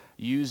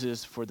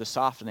uses for the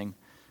softening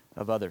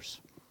of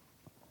others.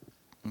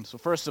 And so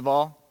first of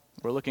all,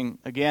 we're looking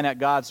again at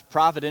God's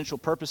providential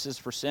purposes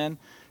for sin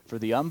for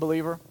the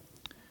unbeliever.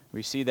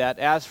 We see that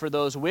as for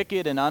those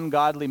wicked and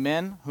ungodly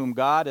men, whom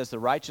God, as the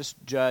righteous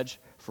judge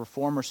for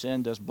former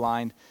sin, does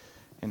blind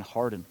and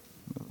harden.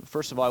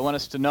 First of all, I want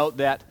us to note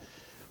that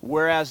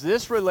whereas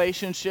this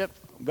relationship,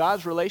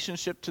 God's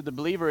relationship to the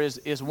believer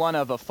is one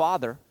of a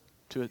father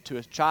to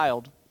a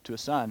child, to a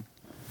son,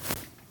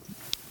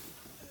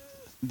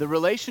 the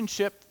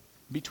relationship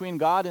between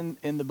God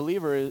and the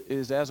believer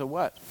is as a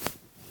what?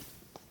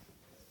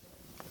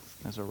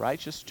 As a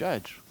righteous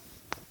judge.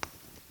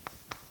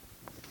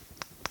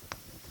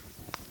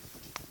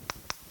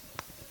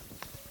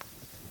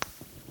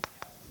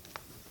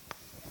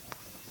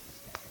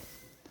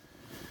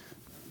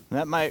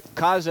 That might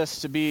cause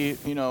us to be,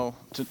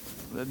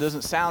 that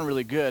doesn't sound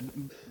really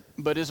good,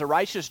 but is a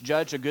righteous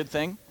judge a good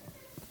thing?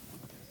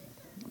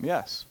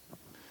 Yes.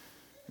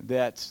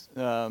 That,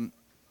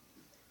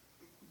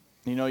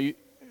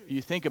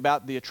 you think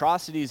about the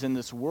atrocities in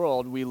this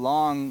world, we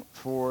long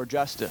for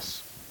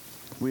justice.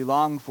 We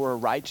long for a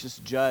righteous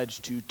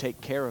judge to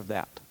take care of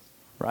that,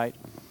 right?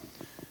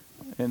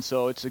 And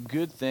so it's a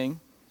good thing,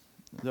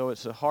 though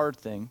it's a hard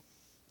thing.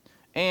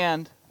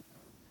 And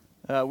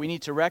we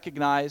need to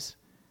recognize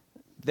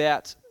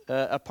that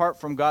apart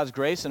from God's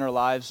grace in our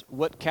lives,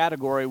 what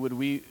category would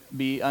we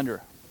be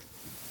under?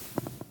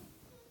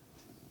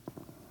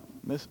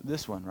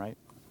 This one, right?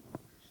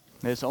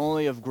 It's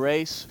only of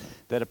grace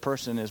that a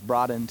person is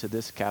brought into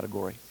this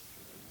category.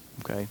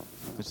 Okay?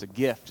 It's a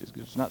gift.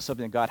 It's not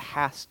something that God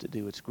has to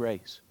do. It's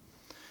grace.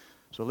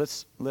 So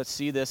let's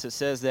see this. It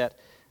says that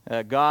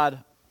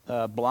God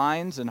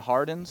blinds and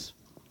hardens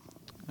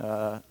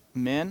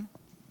men,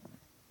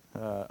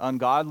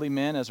 ungodly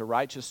men, as a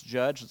righteous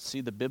judge. Let's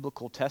see the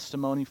biblical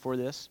testimony for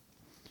this.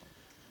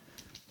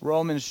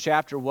 Romans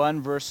chapter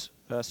 1,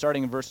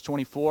 starting in verse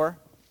 24.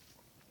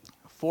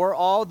 For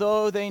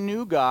although they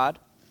knew God,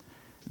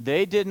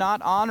 they did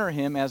not honor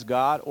him as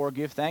God or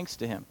give thanks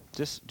to him.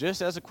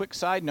 Just as a quick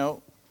side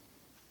note,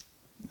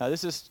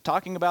 this is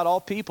talking about all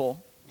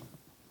people.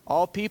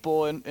 All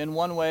people in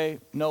one way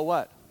know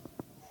what?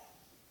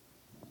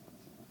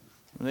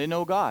 They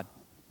know God,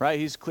 right?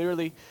 He's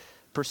clearly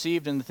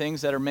perceived in the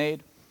things that are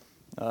made.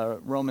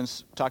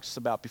 Romans talks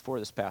about before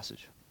this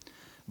passage.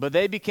 But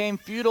they became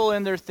futile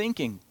in their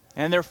thinking,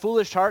 and their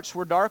foolish hearts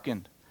were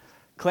darkened.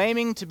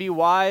 Claiming to be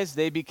wise,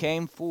 they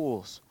became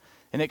fools,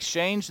 and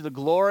exchanged the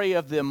glory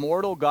of the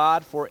immortal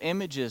God for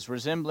images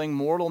resembling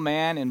mortal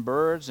man and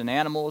birds and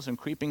animals and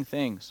creeping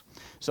things.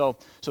 So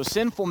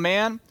sinful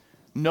man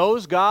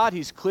knows God.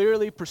 He's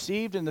clearly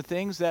perceived in the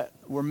things that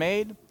were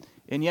made,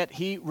 and yet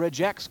he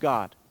rejects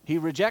God. He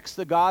rejects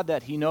the God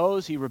that he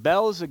knows. He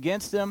rebels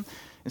against him.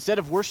 Instead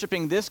of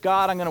worshiping this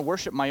God, I'm going to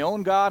worship my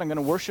own God. I'm going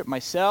to worship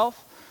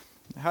myself.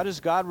 How does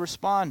God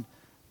respond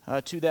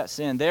to that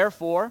sin?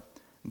 Therefore,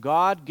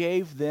 God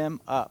gave them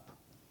up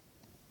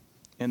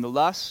in the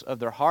lusts of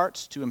their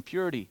hearts to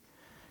impurity,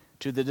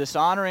 to the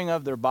dishonoring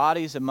of their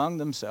bodies among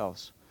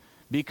themselves,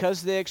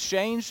 because they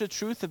exchanged the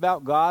truth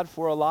about God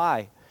for a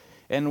lie,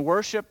 and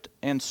worshipped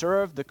and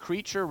served the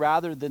creature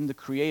rather than the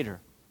Creator,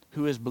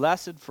 who is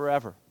blessed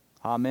forever.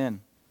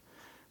 Amen.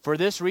 For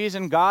this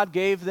reason God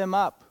gave them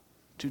up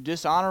to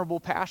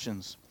dishonorable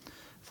passions,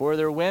 for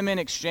their women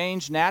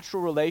exchanged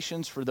natural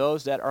relations for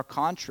those that are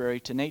contrary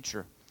to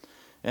nature.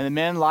 And the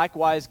men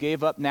likewise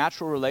gave up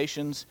natural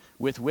relations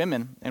with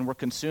women and were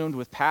consumed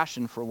with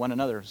passion for one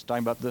another. It's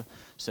talking about the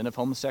sin of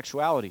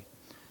homosexuality.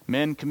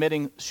 Men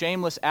committing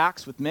shameless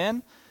acts with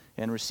men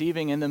and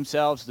receiving in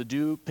themselves the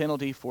due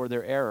penalty for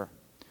their error.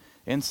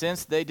 And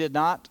since they did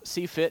not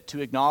see fit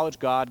to acknowledge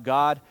God,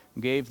 God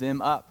gave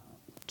them up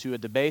to a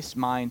debased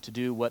mind to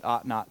do what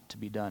ought not to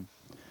be done.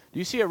 Do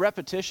you see a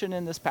repetition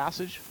in this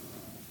passage?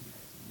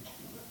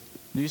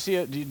 Do you see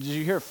did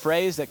you hear a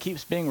phrase that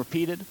keeps being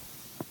repeated?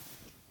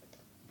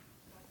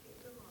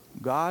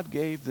 God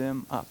gave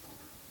them up.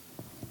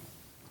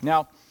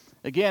 Now,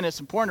 again, it's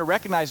important to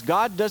recognize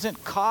God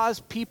doesn't cause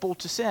people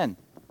to sin.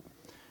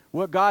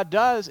 What God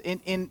does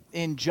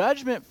in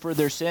judgment for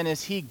their sin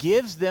is he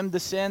gives them the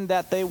sin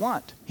that they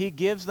want. He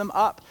gives them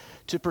up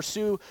to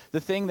pursue the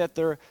thing that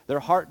their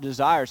heart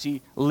desires.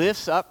 He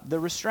lifts up the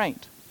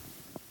restraint.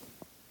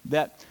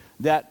 That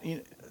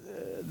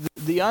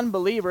the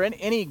unbeliever, and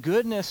any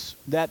goodness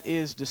that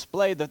is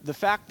displayed, the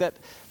fact that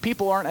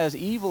people aren't as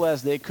evil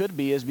as they could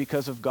be is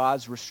because of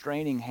God's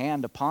restraining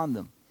hand upon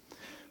them.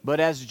 But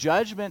as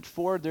judgment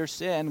for their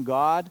sin,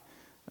 God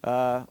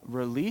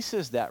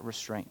releases that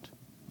restraint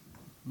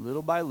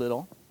little by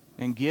little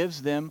and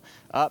gives them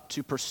up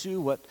to pursue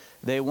what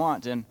they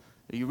want. And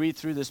you read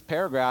through this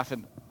paragraph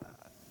and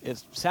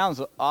it sounds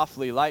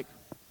awfully like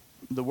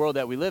the world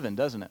that we live in,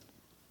 doesn't it?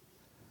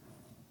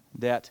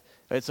 That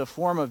it's a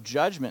form of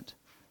judgment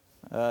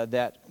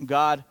that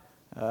God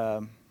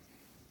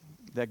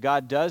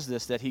does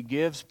this, that he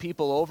gives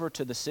people over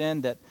to the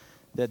sin that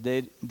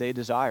they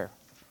desire.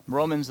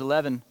 Romans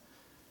 11,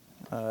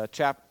 Romans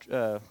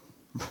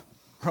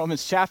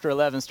chapter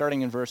 11,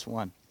 starting in verse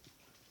 1.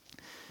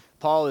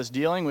 Paul is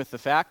dealing with the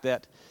fact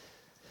that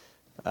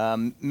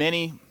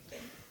many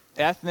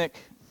ethnic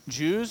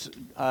Jews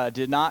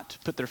did not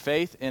put their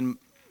faith in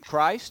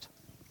Christ.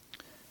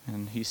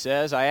 And he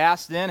says, I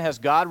ask then, has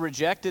God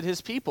rejected his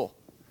people?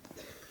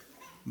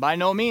 By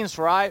no means,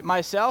 for I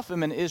myself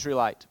am an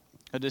Israelite,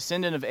 a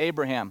descendant of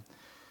Abraham,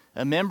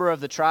 a member of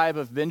the tribe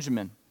of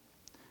Benjamin.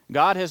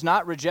 God has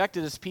not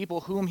rejected his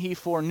people whom he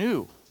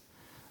foreknew.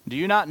 Do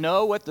you not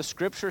know what the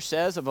scripture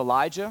says of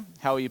Elijah,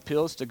 how he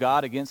appeals to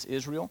God against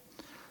Israel?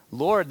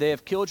 Lord, they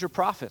have killed your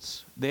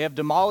prophets. They have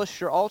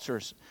demolished your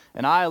altars,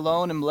 and I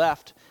alone am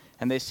left,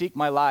 and they seek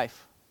my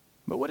life.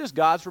 But what is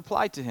God's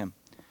reply to him?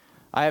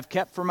 I have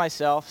kept for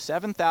myself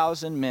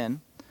 7,000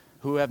 men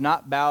who have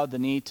not bowed the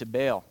knee to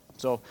Baal.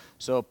 So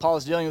Paul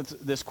is dealing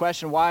with this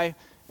question, why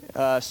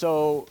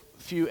so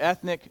few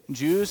ethnic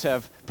Jews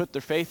have put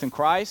their faith in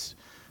Christ?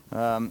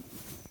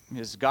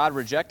 Has God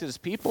rejected his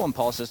people? And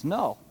Paul says,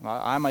 no,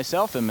 I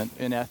myself am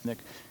an ethnic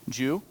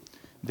Jew,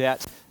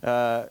 that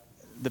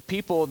the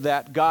people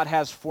that God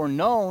has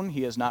foreknown,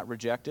 he has not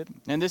rejected.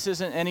 And this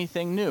isn't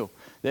anything new,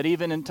 that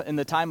even in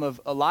the time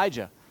of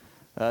Elijah,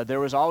 there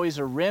was always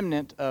a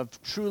remnant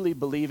of truly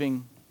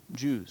believing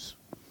Jews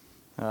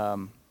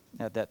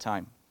at that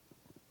time.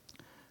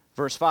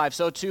 Verse 5,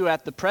 so too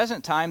at the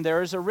present time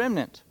there is a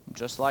remnant.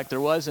 Just like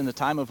there was in the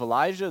time of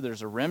Elijah,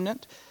 there's a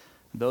remnant.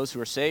 Those who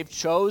are saved,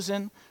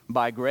 chosen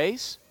by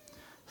grace.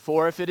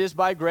 For if it is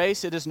by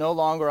grace, it is no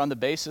longer on the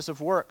basis of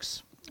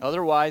works.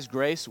 Otherwise,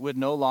 grace would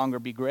no longer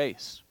be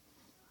grace.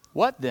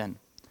 What then?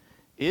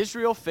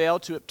 Israel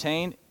failed to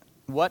obtain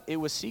what it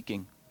was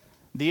seeking.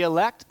 The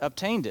elect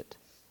obtained it,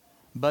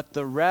 but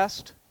the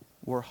rest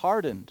were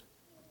hardened.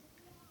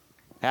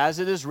 As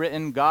it is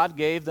written, God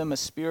gave them a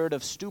spirit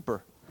of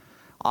stupor,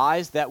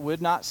 eyes that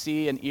would not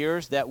see and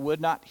ears that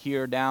would not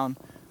hear down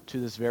to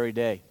this very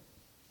day.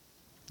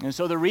 And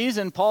so the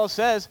reason Paul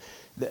says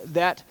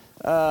that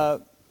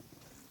the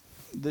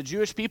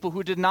Jewish people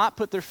who did not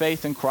put their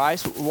faith in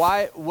Christ,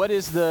 what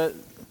is the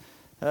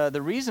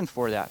reason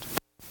for that?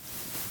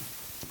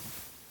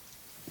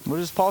 What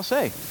does Paul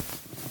say?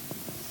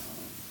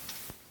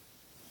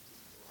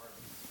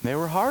 They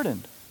were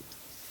hardened.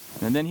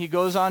 And then he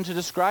goes on to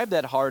describe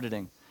that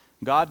hardening.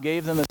 God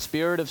gave them a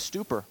spirit of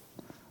stupor,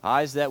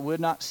 eyes that would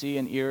not see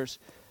and ears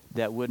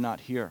that would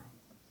not hear.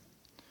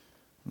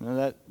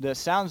 Now that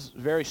sounds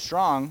very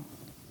strong,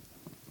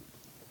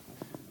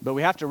 but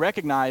we have to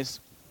recognize,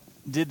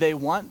 did they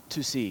want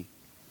to see?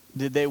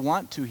 Did they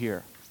want to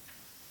hear?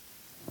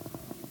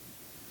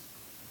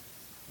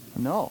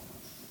 No.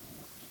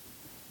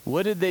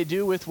 What did they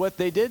do with what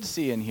they did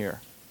see and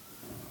hear?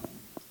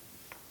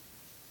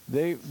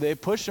 They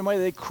pushed him away.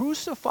 They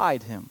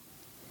crucified him.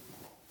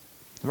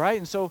 Right?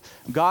 And so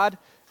God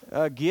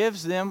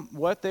gives them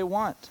what they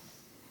want.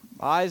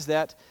 Eyes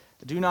that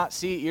do not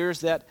see,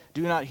 ears that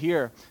do not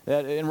hear.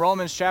 That in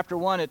Romans chapter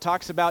 1, it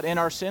talks about in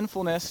our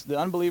sinfulness, the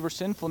unbeliever's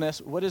sinfulness,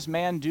 what does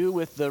man do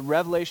with the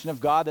revelation of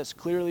God that's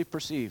clearly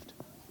perceived?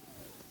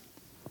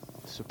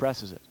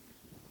 Suppresses it.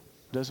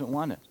 Doesn't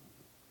want it.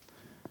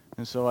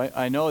 And so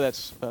I know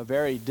that's a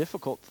very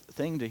difficult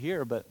thing to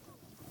hear, but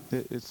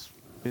it's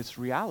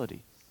reality.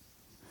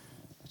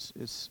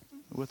 It's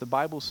what the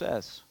Bible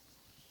says.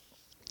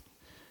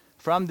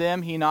 From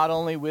them he not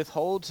only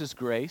withholds his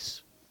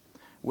grace,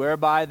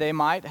 whereby they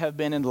might have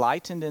been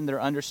enlightened in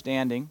their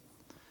understanding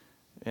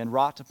and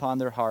wrought upon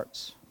their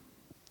hearts.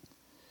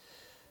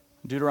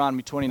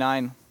 Deuteronomy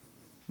 29,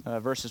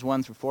 verses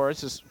 1 through 4.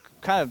 This is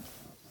kind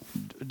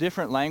of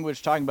different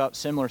language talking about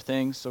similar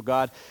things. So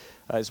God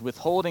is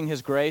withholding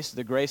his grace,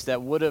 the grace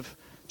that would have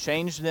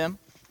changed them.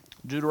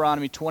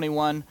 Deuteronomy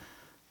 29,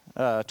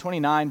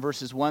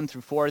 verses 1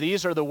 through 4.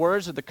 These are the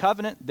words of the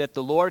covenant that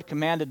the Lord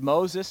commanded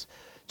Moses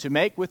to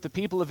make with the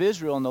people of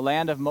Israel in the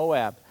land of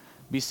Moab,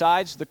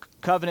 besides the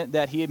covenant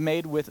that he had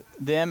made with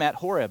them at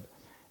Horeb.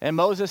 And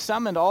Moses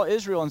summoned all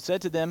Israel and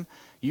said to them,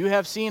 "You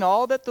have seen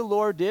all that the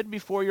Lord did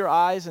before your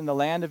eyes in the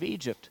land of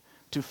Egypt,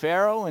 to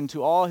Pharaoh and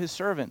to all his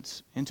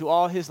servants, and to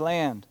all his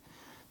land,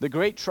 the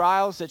great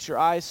trials that your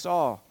eyes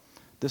saw,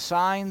 the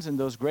signs and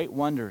those great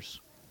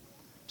wonders."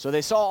 So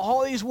they saw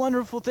all these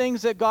wonderful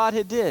things that God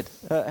had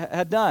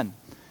done.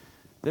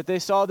 That they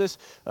saw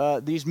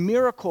these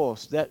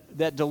miracles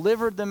that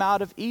delivered them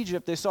out of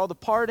Egypt. They saw the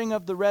parting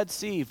of the Red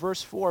Sea.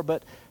 Verse 4,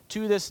 "But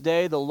to this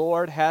day the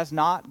Lord has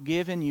not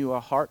given you a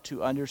heart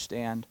to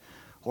understand,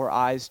 or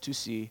eyes to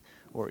see,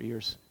 or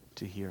ears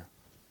to hear."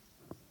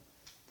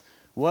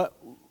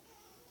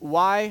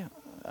 Why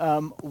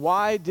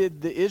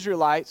did the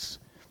Israelites,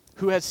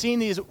 who had seen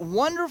these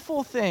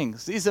wonderful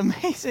things, these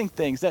amazing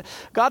things, that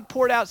God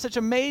poured out such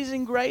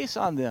amazing grace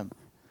on them?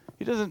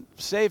 He doesn't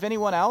save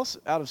anyone else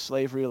out of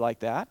slavery like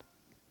that.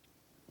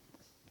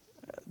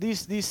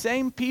 These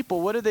same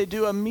people, what do they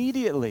do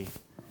immediately?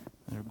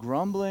 They're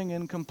grumbling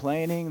and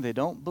complaining. They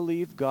don't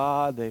believe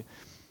God.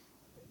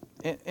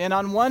 And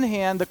on one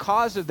hand, the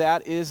cause of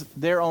that is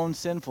their own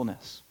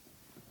sinfulness.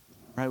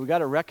 Right? We got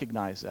to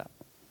recognize that.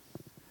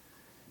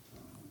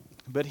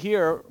 But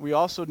here, we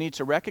also need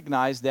to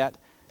recognize that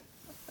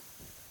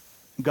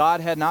God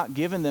had not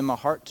given them a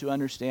heart to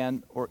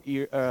understand, or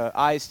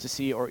eyes to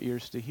see, or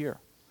ears to hear.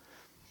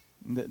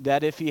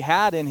 That if he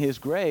had, in his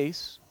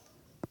grace,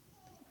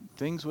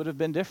 things would have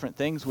been different.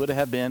 Things would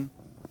have been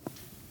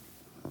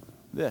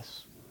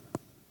this.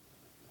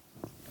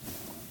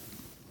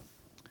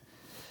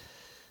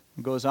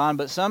 It goes on,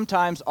 "But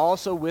sometimes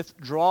also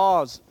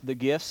withdraws the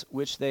gifts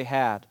which they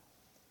had."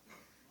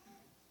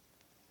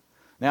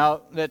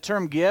 Now, that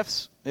term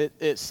gifts,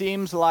 it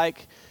seems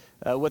like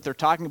what they're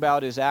talking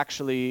about is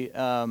actually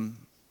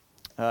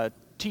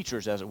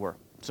teachers, as it were.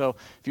 So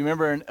if you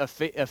remember in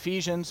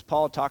Ephesians,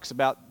 Paul talks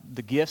about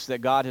the gifts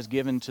that God has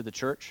given to the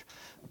church,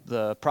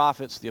 the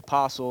prophets, the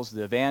apostles,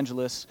 the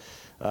evangelists,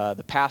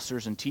 the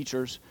pastors and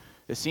teachers.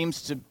 It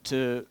seems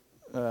to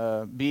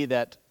be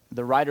that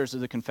the writers of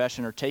the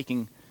confession are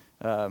taking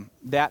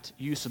that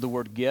use of the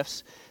word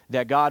gifts,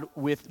 that God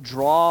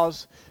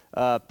withdraws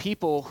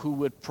people who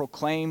would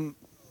proclaim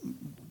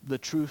the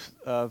truth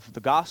of the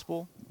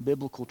gospel,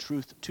 biblical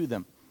truth to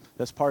them.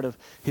 That's part of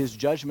his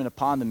judgment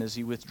upon them, as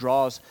he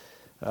withdraws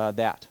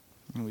that.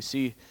 And we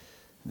see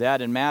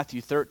that in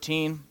Matthew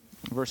 13,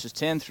 verses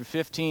 10 through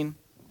 15.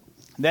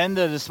 "Then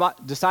the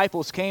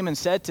disciples came and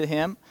said to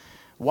him,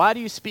 'Why do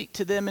you speak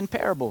to them in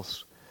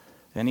parables?'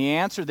 And he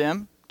answered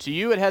them, 'To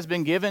you it has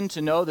been given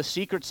to know the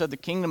secrets of the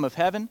kingdom of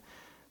heaven,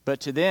 but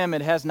to them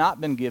it has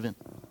not been given.'"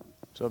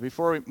 So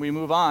before we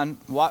move on,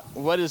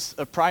 what is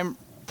a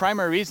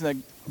primary reason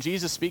that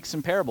Jesus speaks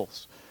in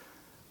parables?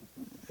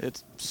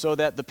 It's so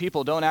that the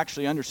people don't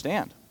actually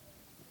understand.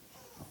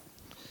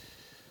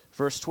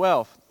 Verse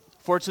 12,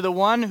 "For to the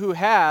one who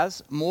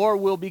has, more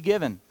will be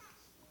given,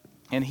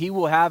 and he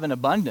will have an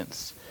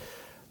abundance.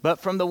 But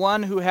from the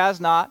one who has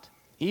not,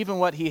 even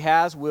what he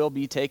has will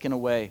be taken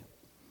away.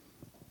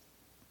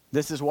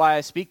 This is why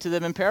I speak to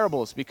them in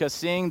parables, because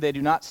seeing they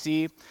do not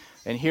see,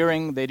 and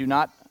hearing they do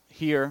not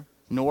hear,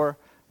 nor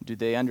do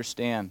they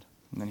understand."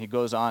 And then he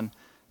goes on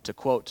to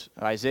quote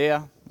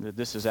Isaiah, that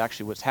this is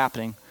actually what's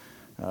happening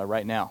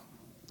right now.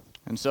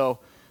 And so,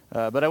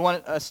 but I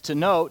want us to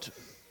note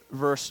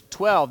verse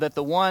 12, that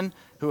the one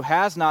who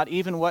has not,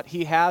 even what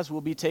he has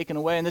will be taken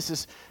away. And this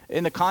is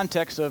in the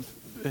context of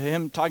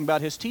him talking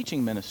about his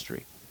teaching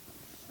ministry.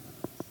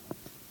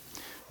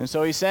 And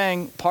so he's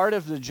saying part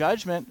of the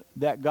judgment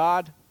that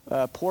God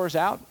pours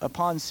out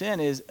upon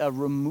sin is a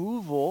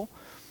removal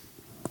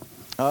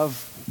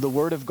of the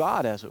word of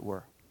God, as it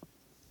were.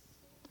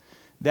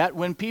 That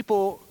when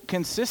people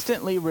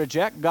consistently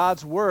reject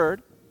God's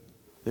word,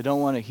 they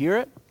don't want to hear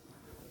it,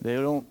 they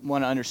don't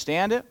want to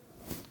understand it,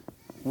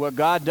 what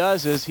God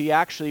does is he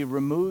actually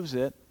removes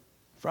it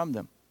from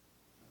them.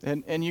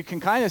 And you can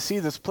kind of see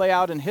this play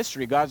out in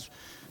history, God's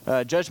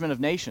judgment of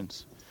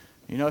nations.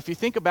 You know, if you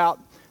think about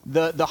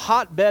the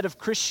hotbed of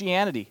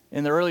Christianity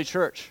in the early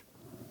church,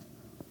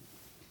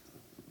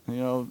 you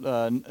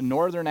know,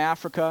 Northern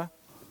Africa,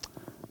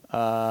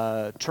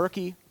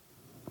 Turkey,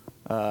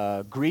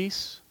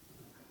 Greece,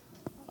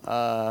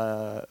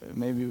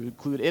 maybe we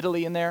include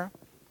Italy in there.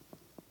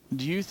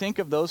 Do you think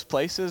of those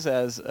places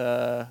as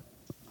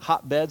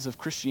hotbeds of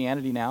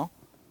Christianity now?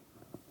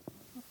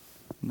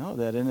 No,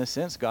 that in a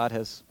sense God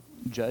has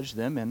judged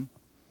them and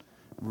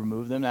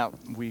removed them. Now,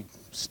 we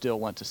still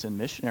want to send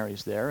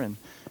missionaries there and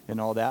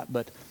all that,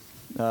 but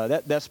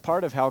that's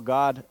part of how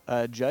God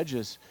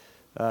judges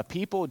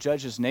people,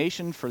 judges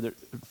nation for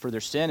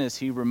their sin, as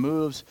he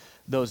removes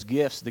those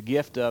gifts, the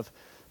gift of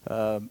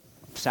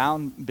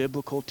sound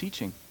biblical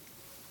teaching.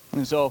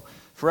 And so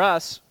for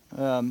us,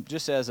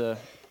 just as a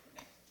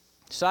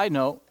side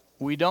note,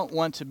 we don't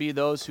want to be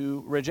those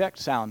who reject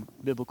sound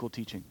biblical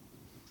teaching.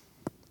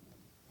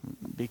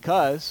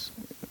 Because,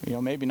 you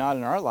know, maybe not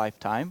in our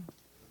lifetime,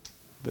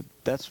 but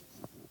that's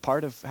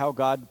part of how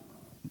God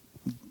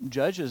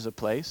judges a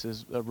place,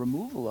 is a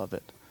removal of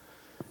it,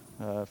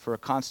 for a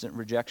constant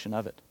rejection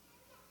of it.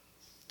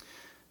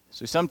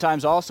 So he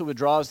sometimes also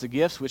withdraws the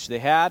gifts which they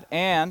had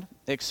and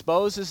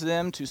exposes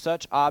them to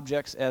such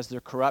objects as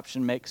their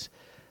corruption makes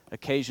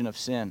occasion of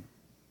sin.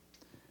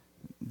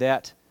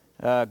 That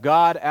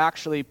God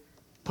actually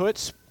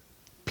puts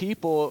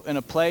people in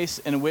a place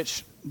in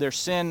which their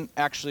sin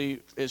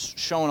actually is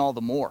shown all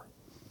the more.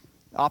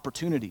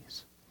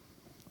 Opportunities.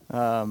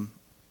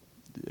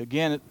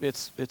 Again,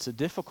 it's a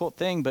difficult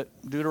thing, but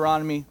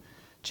Deuteronomy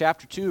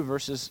chapter 2,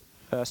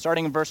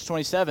 starting in verse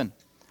 27.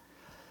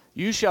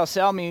 You shall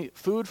sell me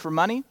food for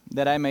money,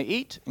 that I may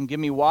eat, and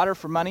give me water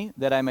for money,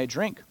 that I may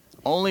drink.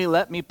 Only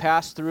let me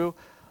pass through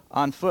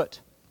on foot,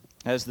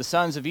 as the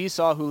sons of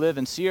Esau who live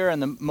in Seir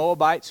and the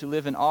Moabites who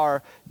live in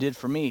Ar did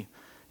for me,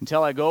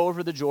 until I go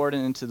over the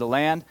Jordan into the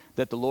land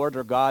that the Lord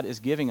our God is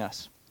giving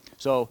us.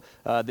 So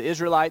the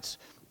Israelites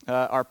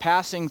are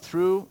passing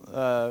through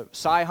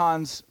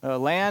Sihon's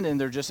land, and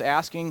they're just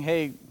asking,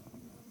 hey,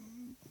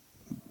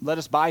 let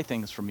us buy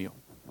things from you,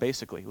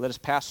 basically. Let us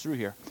pass through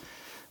here.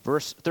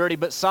 Verse 30,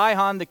 but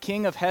Sihon, the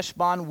king of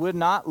Heshbon, would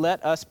not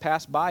let us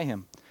pass by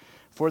him.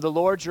 For the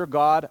Lord your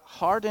God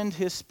hardened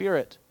his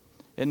spirit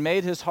and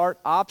made his heart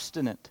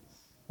obstinate.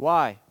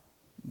 Why?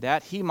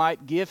 That he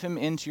might give him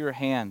into your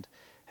hand,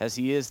 as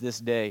he is this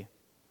day.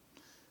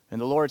 And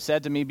the Lord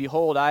said to me,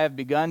 behold, I have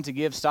begun to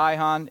give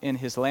Sihon and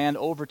his land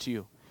over to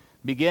you.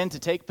 Begin to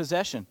take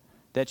possession,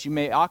 that you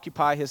may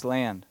occupy his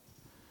land.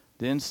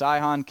 Then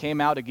Sihon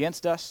came out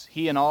against us,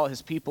 he and all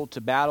his people,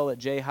 to battle at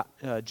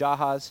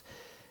Jahaz.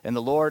 And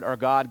the Lord our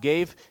God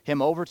gave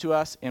him over to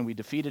us, and we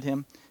defeated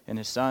him and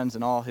his sons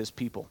and all his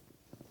people.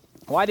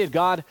 Why did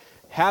God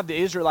have the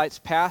Israelites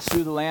pass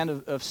through the land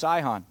of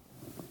Sihon?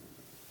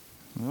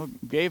 Well,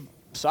 gave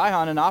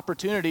Sihon an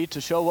opportunity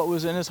to show what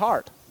was in his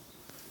heart,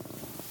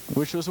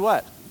 which was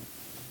what?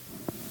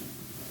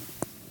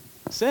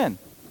 Sin,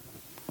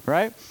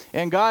 right?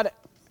 And God,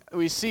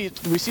 we see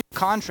the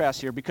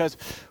contrast here, because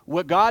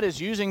what God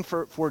is using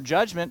for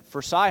judgment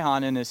for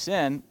Sihon and his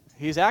sin,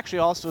 he's actually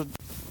also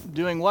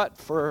doing what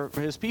for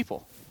his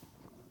people?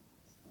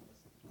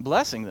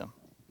 Blessing them.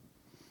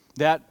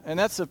 And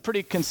that's a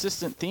pretty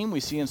consistent theme we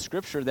see in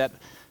Scripture, that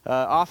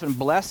often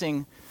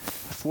blessing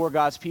for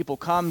God's people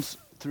comes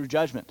through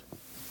judgment.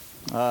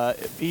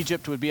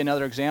 Egypt would be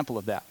another example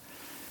of that,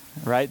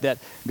 right? That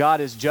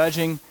God is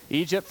judging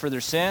Egypt for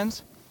their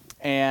sins.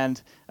 And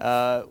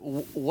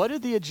what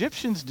did the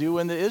Egyptians do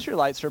when the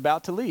Israelites are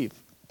about to leave?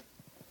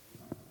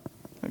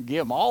 Give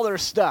them all their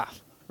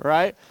stuff,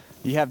 right?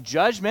 You have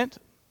judgment,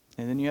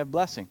 and then you have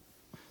blessing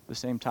at the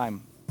same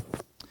time.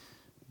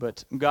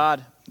 But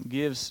God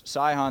gives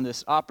Sihon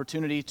this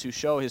opportunity to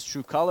show his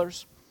true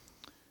colors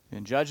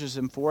and judges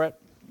him for it.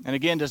 And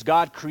again, does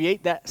God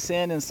create that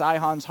sin in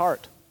Sihon's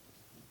heart?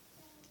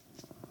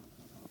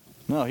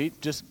 No, he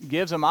just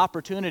gives him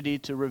opportunity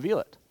to reveal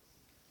it,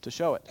 to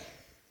show it.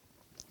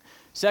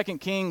 2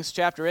 Kings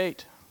chapter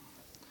 8.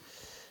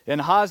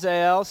 And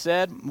Hazael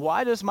said,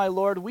 why does my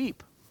Lord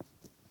weep?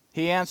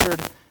 He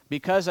answered,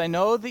 because I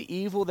know the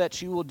evil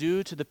that you will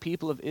do to the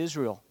people of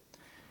Israel.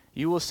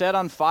 You will set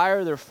on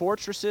fire their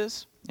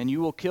fortresses, and you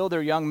will kill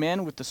their young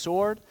men with the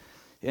sword,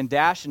 and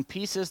dash in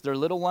pieces their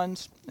little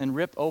ones, and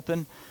rip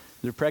open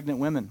their pregnant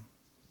women.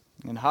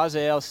 And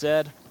Hazael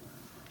said,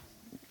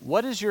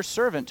 what is your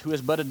servant who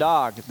is but a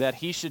dog, that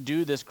he should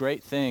do this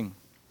great thing?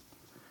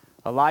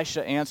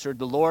 Elisha answered,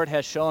 the Lord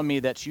has shown me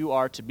that you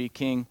are to be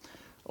king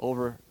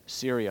over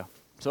Syria.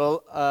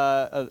 So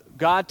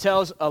God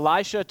tells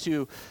Elisha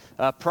to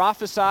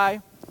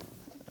prophesy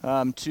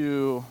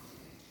to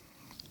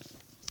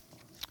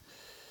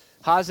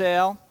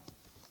Hazael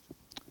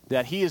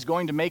that he is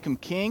going to make him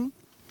king.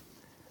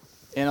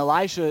 And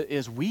Elisha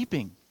is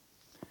weeping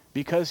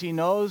because he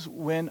knows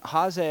when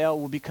Hazael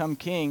will become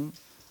king,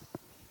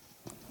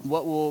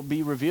 what will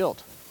be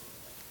revealed?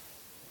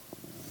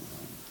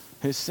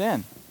 His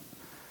sin.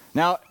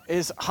 Now,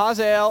 is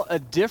Hazael a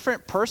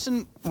different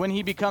person when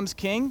he becomes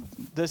king?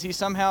 Does he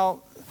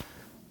somehow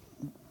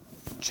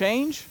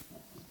change?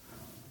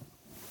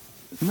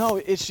 No,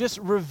 it's just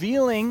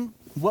revealing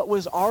what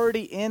was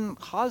already in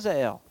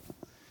Hazael.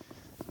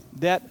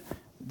 That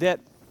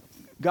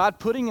God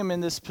putting him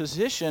in this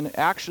position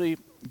actually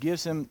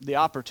gives him the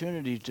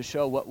opportunity to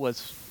show what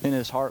was in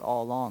his heart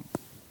all along.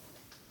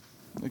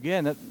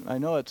 Again, I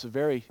know it's a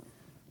very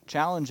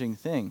challenging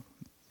thing,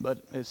 but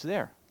it's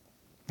there.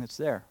 It's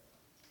there.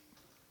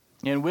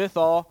 And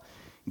withal,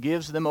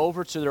 gives them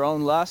over to their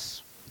own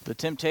lusts, the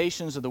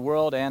temptations of the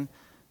world, and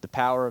the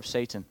power of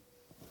Satan.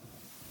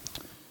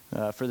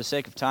 For the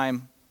sake of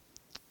time,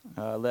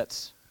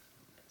 let's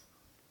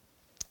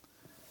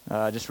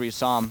just read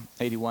Psalm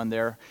 81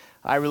 there.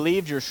 I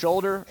relieved your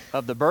shoulder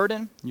of the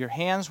burden. Your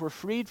hands were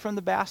freed from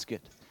the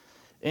basket.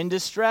 In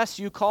distress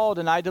you called,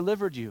 and I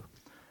delivered you.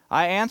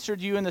 I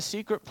answered you in the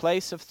secret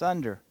place of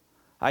thunder.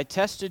 I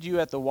tested you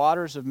at the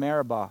waters of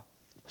Meribah.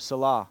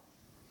 Selah.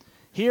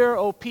 Hear,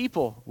 O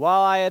people,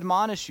 while I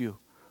admonish you.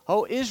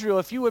 O Israel,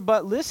 if you would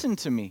but listen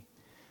to me.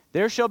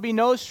 There shall be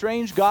no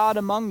strange god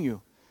among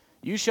you.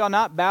 You shall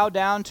not bow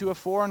down to a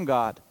foreign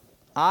god.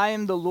 I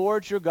am the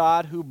Lord your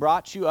God who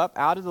brought you up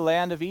out of the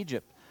land of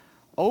Egypt.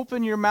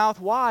 Open your mouth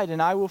wide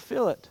and I will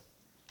fill it.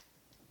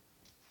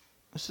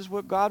 This is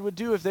what God would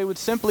do if they would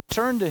simply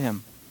turn to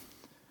him.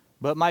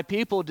 But my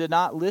people did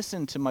not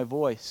listen to my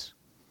voice.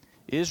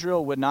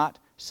 Israel would not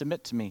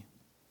submit to me.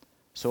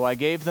 So I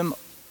gave them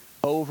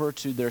over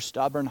to their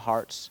stubborn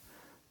hearts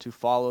to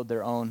follow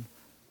their own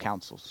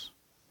counsels.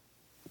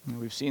 And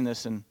we've seen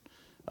this in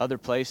other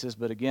places,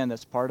 but again,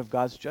 that's part of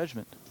God's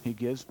judgment. He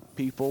gives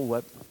people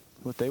what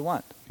they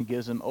want. He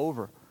gives them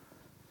over.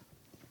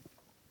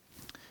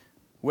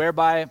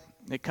 Whereby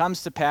it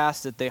comes to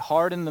pass that they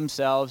harden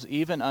themselves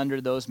even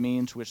under those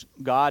means which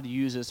God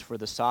uses for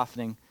the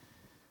softening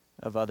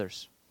of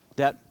others.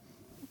 That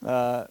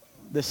the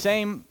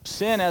same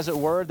sin, as it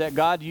were, that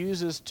God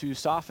uses to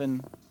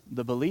soften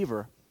the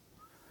believer,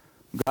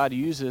 God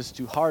uses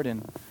to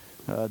harden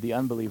the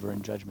unbeliever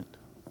in judgment.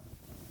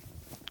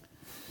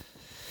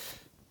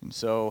 And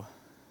so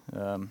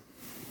it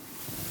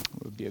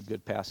would be a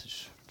good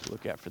passage to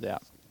look at for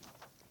that.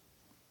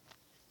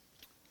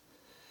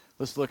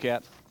 Let's look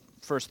at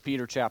 1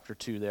 Peter chapter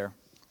 2 there.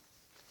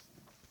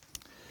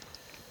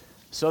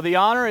 So the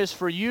honor is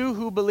for you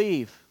who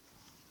believe.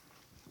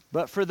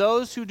 But for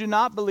those who do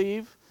not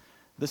believe,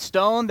 the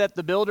stone that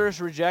the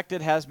builders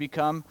rejected has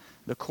become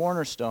the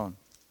cornerstone,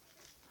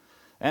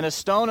 and a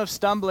stone of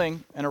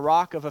stumbling and a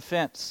rock of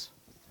offense.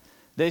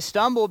 They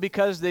stumble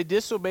because they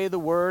disobey the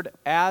word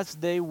as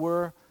they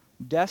were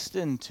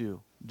destined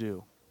to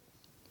do.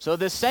 So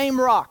this same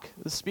rock,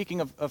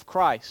 speaking of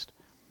Christ,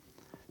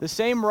 the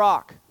same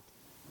rock,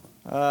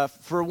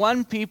 for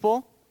one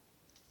people,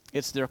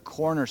 it's their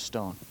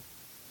cornerstone.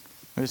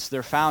 It's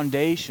their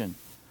foundation.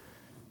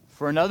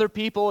 For another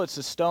people, it's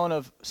a stone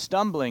of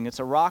stumbling. It's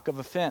a rock of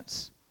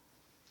offense.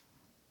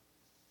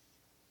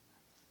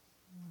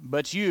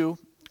 But you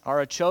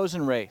are a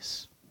chosen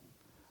race,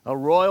 a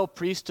royal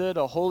priesthood,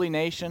 a holy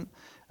nation,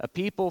 a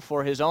people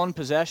for his own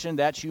possession,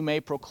 that you may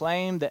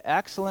proclaim the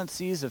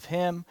excellencies of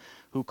him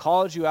who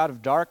called you out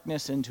of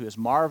darkness into his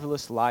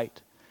marvelous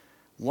light.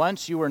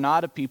 Once you were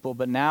not a people,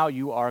 but now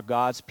you are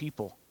God's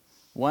people.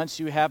 Once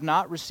you have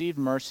not received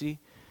mercy,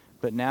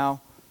 but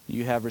now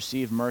you have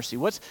received mercy.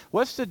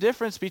 What's the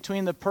difference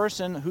between the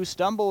person who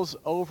stumbles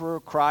over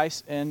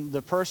Christ and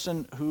the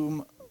person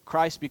whom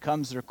Christ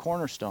becomes their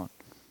cornerstone?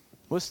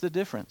 What's the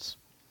difference?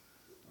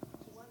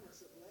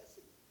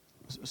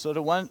 So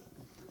to one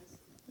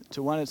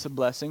it's a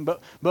blessing.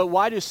 But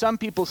why do some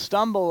people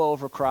stumble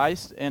over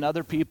Christ and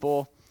other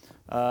people,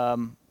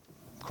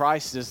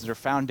 Christ is their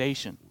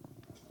foundation?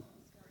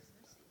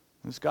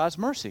 It's God's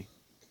mercy.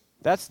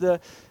 That's the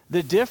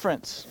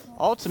difference.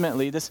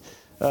 Ultimately, this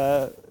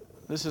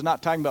is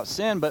not talking about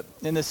sin, but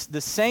in the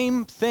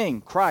same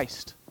thing,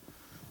 Christ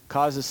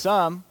causes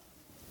some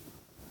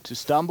to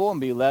stumble and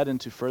be led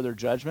into further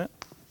judgment,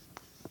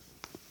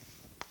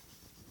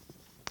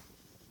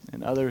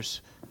 and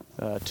others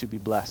to be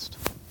blessed.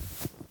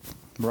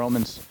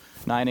 Romans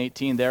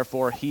 9:18,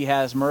 therefore he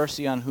has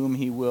mercy on whom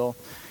he will,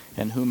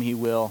 and whom he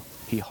will,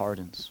 he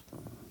hardens.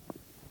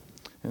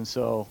 And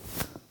so,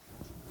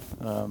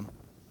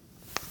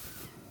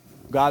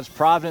 God's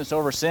providence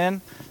over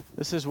sin,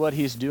 this is what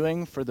he's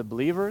doing for the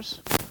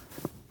believers.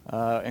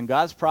 And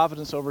God's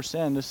providence over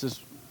sin,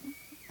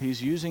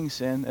 he's using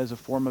sin as a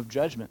form of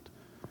judgment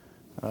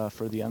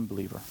for the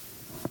unbeliever.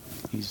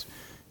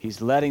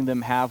 He's letting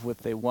them have what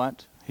they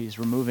want. He's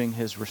removing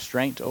his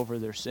restraint over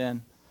their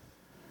sin.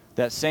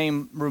 That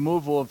same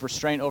removal of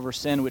restraint over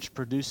sin which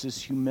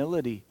produces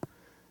humility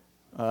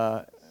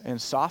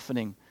and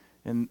softening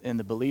in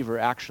the believer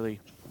actually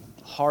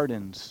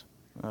hardens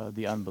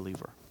the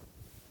unbeliever.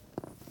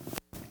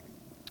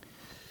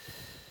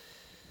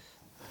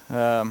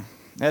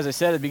 As I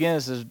said at the beginning,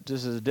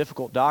 this is a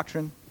difficult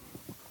doctrine.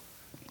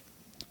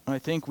 I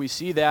think we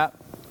see that,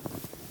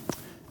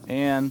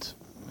 and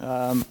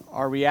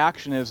our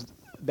reaction is,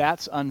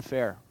 that's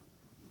unfair.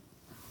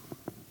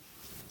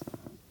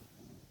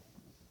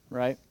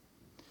 Right?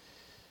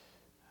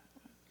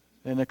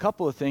 And a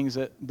couple of things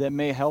that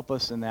may help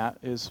us in that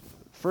is,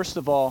 first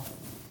of all,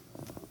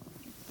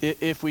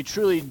 if we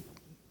truly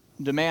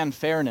demand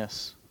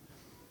fairness,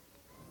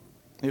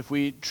 if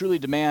we truly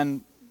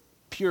demand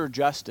pure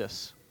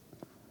justice,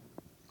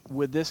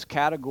 would this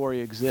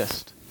category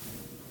exist?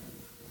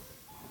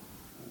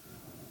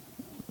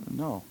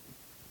 No.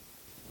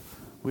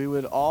 We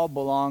would all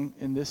belong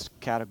in this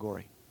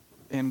category,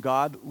 and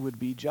God would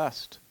be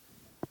just.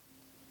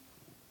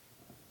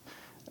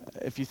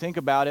 If you think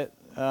about it,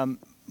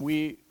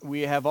 we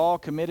have all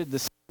committed the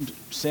same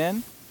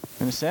sin,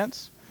 in a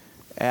sense,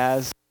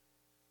 and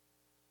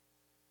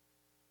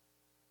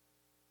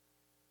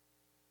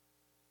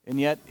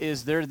yet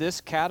is there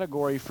this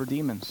category for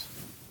demons?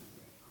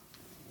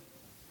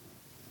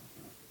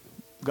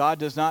 God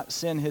does not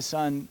send his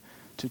son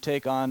to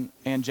take on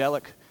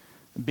angelic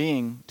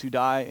being to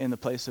die in the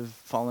place of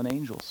fallen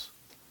angels.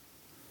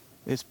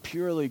 It's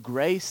purely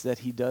grace that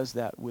he does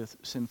that with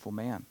sinful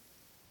man.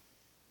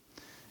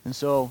 And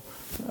so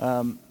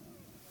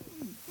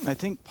I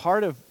think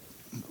part of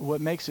what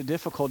makes it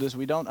difficult is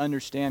we don't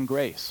understand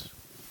grace.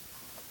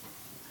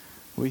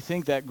 We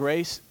think that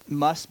grace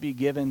must be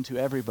given to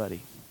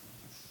everybody.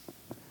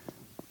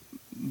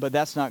 But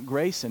that's not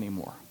grace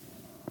anymore.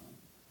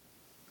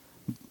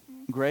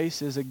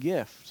 Grace is a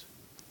gift.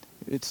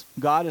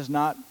 God is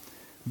not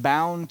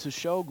bound to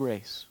show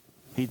grace.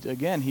 He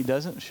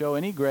doesn't show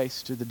any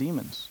grace to the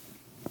demons.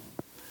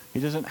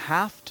 He doesn't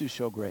have to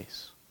show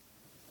grace.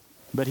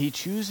 But he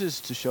chooses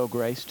to show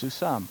grace to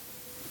some.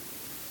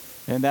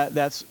 And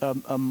that's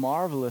a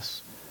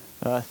marvelous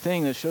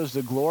thing that shows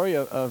the glory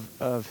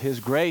of his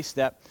grace,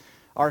 that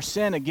our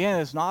sin, again,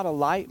 is not a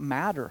light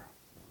matter.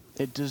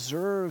 It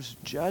deserves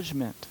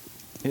judgment.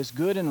 It's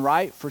good and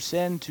right for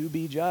sin to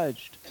be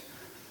judged.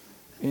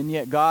 And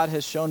yet God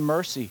has shown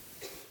mercy.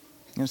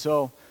 And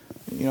so,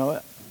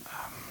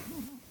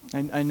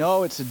 I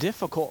know it's a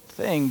difficult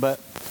thing, but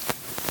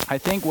I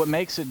think what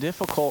makes it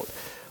difficult,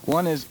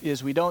 one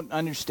is we don't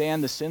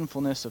understand the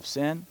sinfulness of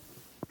sin,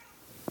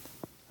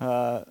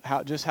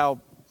 how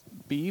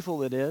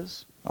evil it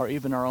is, or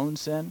even our own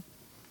sin.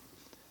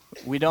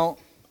 We don't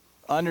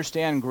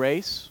understand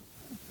grace,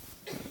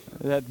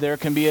 that there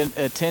can be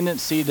a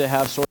tendency to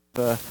have sort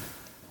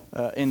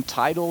of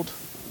entitled,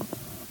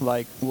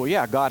 like, well,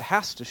 yeah, God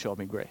has to show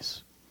me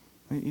grace.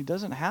 He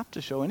doesn't have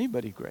to show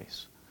anybody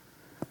grace.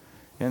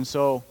 And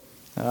so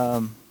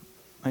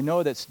I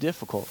know that's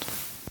difficult.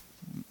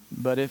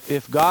 But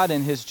if God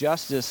in his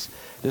justice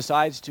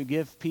decides to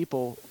give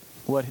people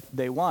what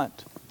they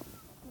want,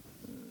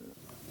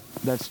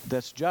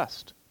 that's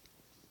just.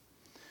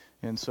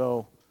 And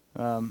so,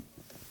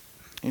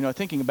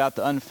 thinking about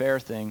the unfair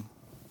thing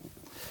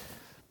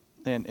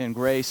and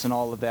grace and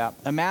all of that,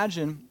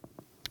 imagine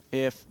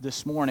if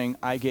this morning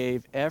I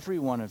gave every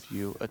one of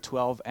you a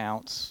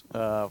 12-ounce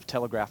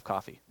Telegraph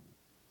coffee.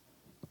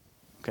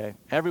 Okay,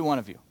 every one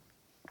of you.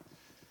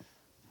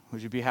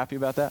 Would you be happy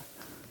about that?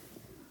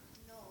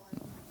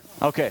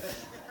 No. Okay,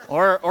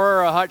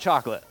 or a hot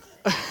chocolate.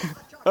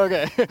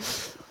 Okay,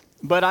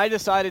 but I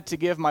decided to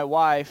give my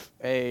wife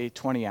a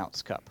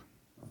 20-ounce cup.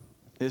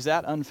 Is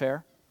that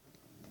unfair?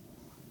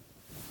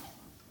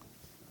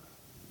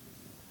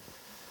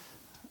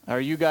 Are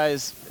you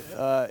guys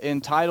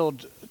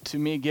entitled to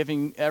me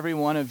giving every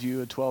one of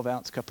you a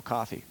 12-ounce cup of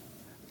coffee?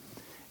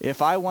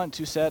 If I want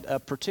to set a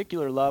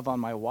particular love on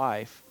my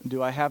wife,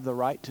 do I have the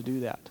right to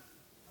do that?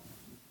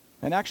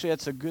 And actually,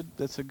 that's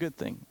a good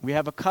thing. We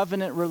have a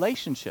covenant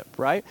relationship,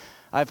 right?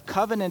 I've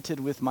covenanted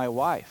with my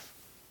wife.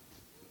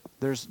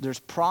 There's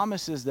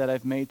promises that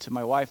I've made to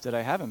my wife that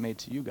I haven't made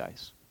to you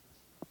guys,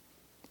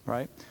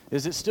 right?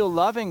 Is it still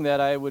loving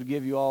that I would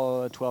give you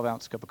all a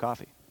 12-ounce cup of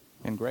coffee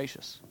and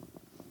gracious?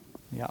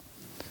 Yeah.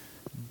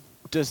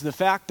 Does the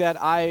fact that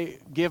I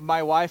give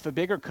my wife a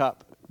bigger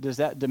cup, does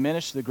that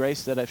diminish the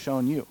grace that I've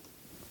shown you?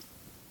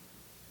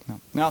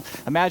 No. Now,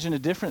 imagine a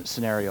different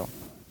scenario.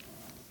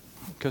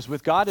 Because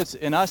with God, it's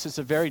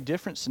a very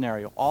different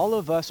scenario. All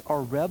of us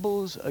are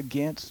rebels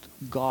against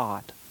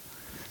God.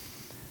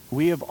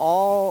 We have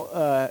all,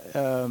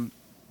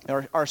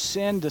 our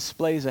sin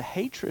displays a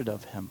hatred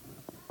of him.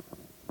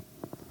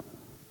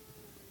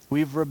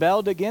 We've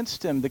rebelled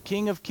against him, the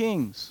King of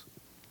Kings.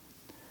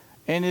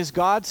 And is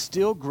God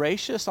still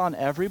gracious on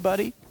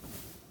everybody?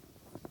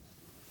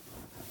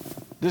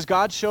 Does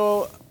God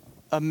show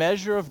a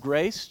measure of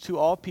grace to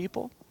all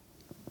people?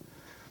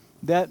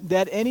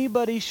 That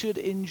anybody should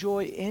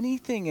enjoy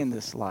anything in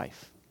this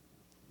life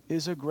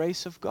is a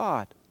grace of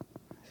God.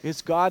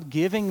 It's God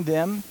giving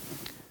them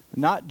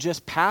not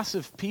just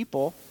passive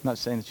people, I'm not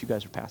saying that you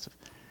guys are passive,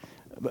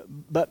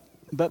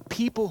 but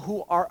people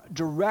who are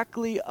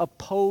directly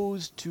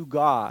opposed to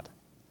God.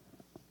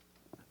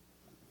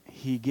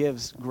 He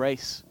gives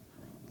grace.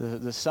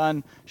 The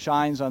sun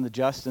shines on the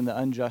just and the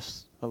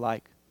unjust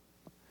alike.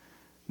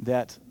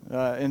 That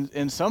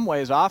in some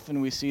ways,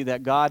 often we see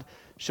that God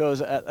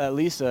shows at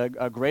least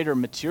a greater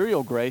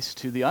material grace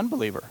to the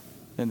unbeliever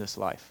in this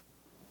life.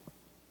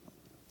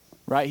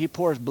 Right? He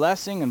pours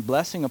blessing and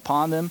blessing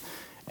upon them.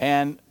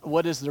 And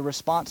what is the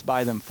response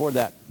by them for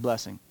that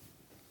blessing?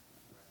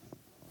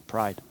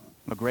 Pride.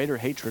 A greater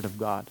hatred of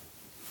God.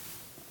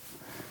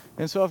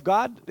 And so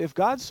if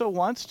God so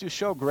wants to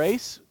show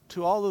grace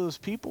to all of those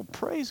people,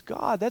 praise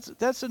God.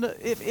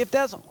 If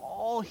that's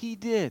all he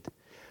did,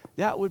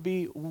 that would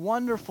be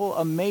wonderful,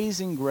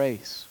 amazing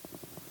grace.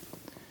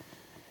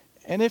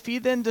 And if he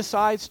then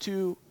decides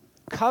to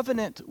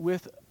covenant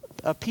with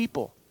a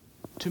people,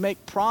 to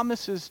make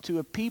promises to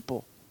a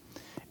people,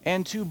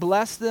 and to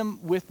bless them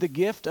with the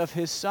gift of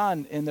his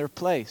son in their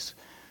place,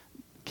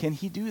 can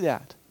he do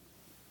that?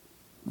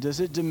 Does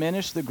it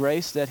diminish the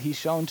grace that he's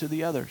shown to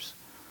the others?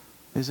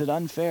 Is it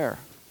unfair?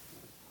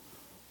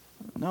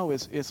 No,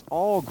 it's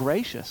all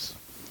gracious.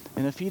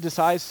 And if he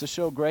decides to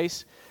show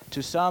grace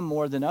to some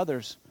more than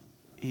others,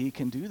 he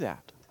can do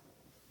that.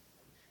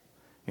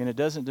 And it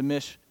doesn't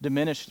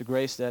diminish the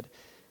grace that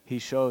he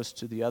shows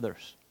to the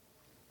others.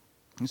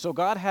 And so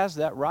God has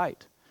that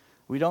right.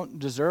 We don't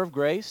deserve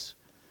grace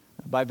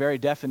by very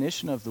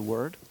definition of the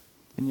word.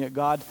 And yet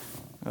God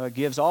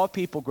gives all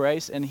people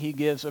grace, and he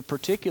gives a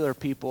particular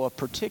people a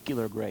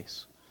particular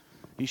grace.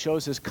 He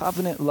shows his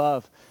covenant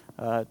love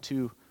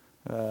to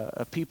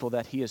a people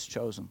that he has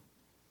chosen.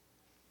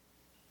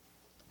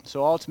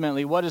 So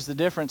ultimately, what is the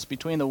difference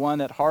between the one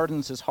that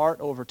hardens his heart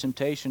over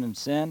temptation and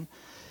sin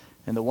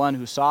and the one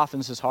who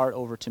softens his heart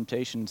over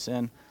temptation and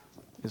sin?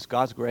 Is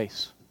God's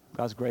grace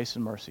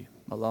and mercy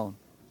alone.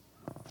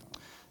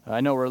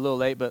 I know we're a little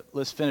late, but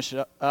let's finish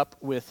it up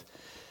with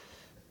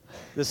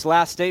this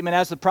last statement.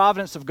 As the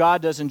providence of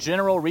God does in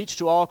general reach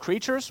to all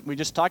creatures, we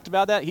just talked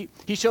about that.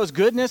 He shows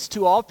goodness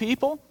to all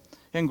people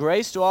and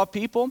grace to all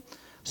people.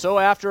 So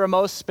after a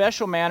most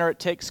special manner, it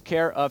takes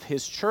care of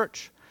his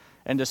church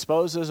and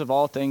disposes of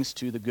all things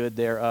to the good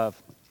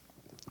thereof.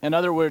 In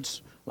other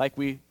words, like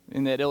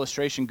in that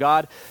illustration,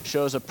 God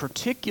shows a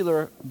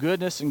particular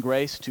goodness and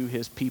grace to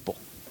his people,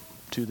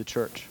 to the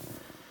church.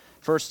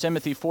 1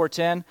 Timothy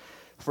 4:10,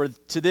 for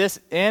to this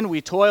end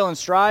we toil and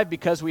strive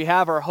because we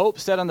have our hope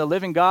set on the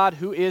living God,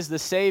 who is the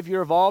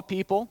Savior of all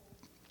people,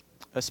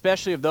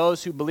 especially of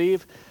those who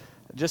believe.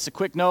 Just a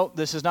quick note,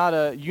 this is not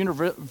a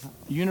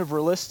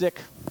universalistic,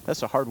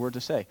 that's a hard word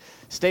to say,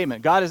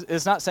 statement. God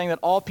is not saying that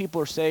all people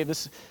are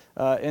saved.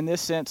 In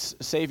this sense,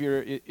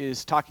 Savior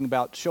is talking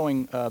about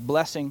showing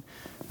blessing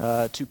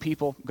to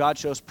people. God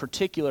shows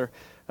particular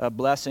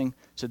blessing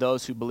to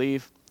those who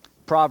believe.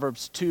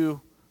 Proverbs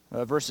 2,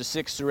 verses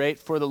 6 through 8,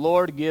 for the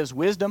Lord gives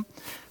wisdom.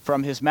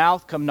 From his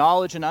mouth come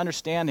knowledge and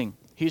understanding.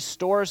 He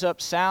stores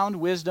up sound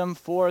wisdom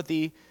for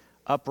the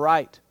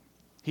upright.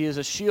 He is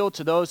a shield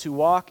to those who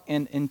walk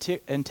in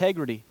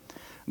integrity,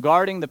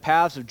 guarding the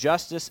paths of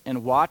justice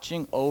and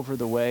watching over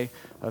the way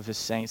of his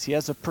saints. He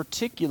has a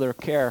particular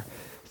care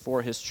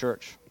for his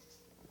church.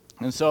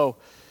 And so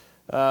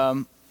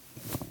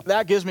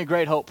that gives me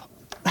great hope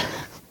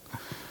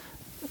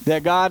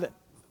that God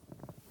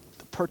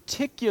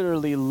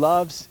particularly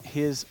loves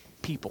his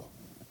people,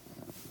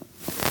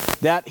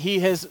 that he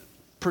has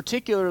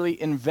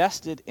particularly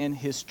invested in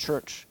his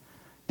church,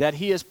 that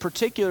he is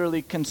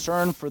particularly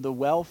concerned for the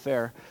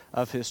welfare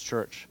of his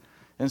church.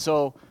 And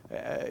so,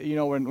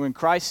 when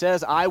Christ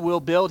says, I will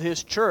build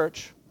his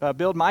church,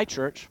 build my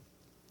church,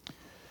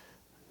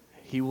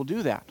 he will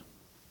do that.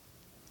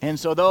 And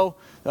so though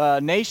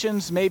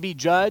nations may be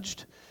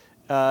judged,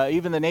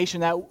 even the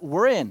nation that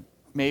we're in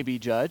may be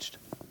judged,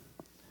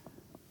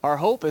 our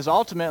hope is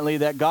ultimately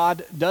that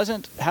God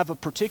doesn't have a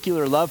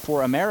particular love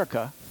for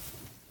America.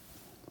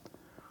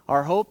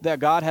 Our hope that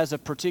God has a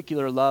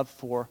particular love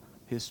for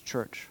his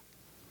church.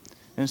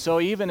 And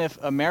so even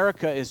if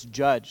America is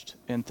judged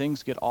and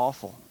things get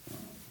awful,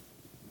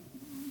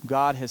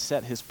 God has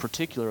set his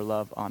particular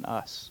love on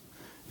us,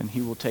 and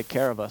he will take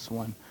care of us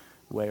one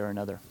way or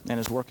another, and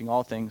is working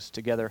all things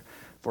together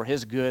for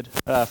his good,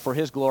 for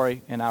his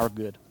glory and our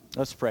good.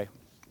 Let's pray.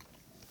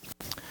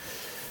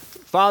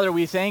 Father,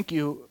 we thank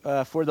you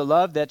for the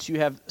love that you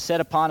have set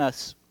upon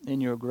us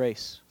in your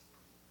grace.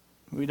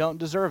 We don't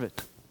deserve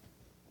it.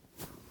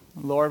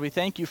 Lord, we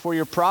thank you for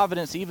your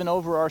providence even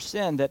over our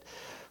sin, that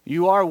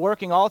you are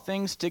working all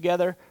things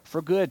together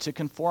for good to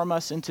conform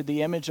us into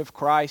the image of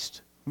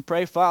Christ. We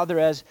pray, Father,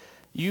 as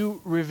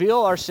you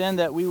reveal our sin,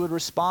 that we would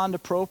respond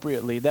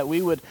appropriately, that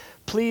we would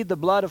plead the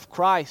blood of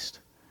Christ,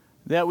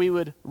 that we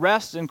would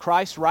rest in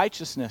Christ's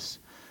righteousness,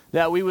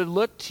 that we would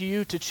look to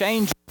you to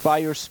change by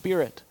your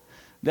Spirit,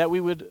 that we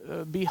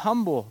would be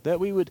humble, that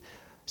we would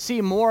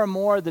see more and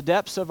more the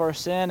depths of our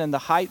sin and the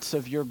heights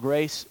of your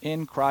grace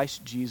in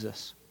Christ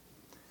Jesus.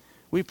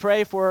 We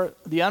pray for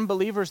the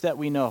unbelievers that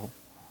we know,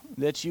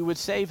 that you would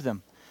save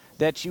them,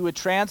 that you would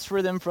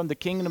transfer them from the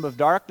kingdom of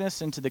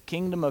darkness into the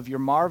kingdom of your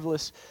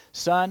marvelous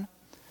Son,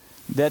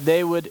 that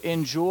they would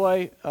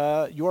enjoy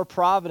your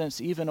providence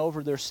even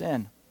over their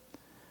sin.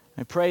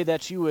 I pray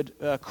that you would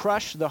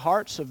crush the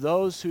hearts of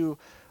those who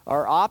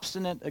are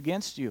obstinate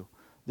against you,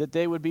 that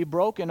they would be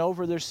broken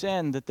over their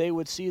sin, that they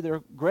would see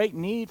their great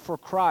need for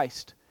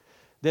Christ,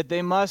 that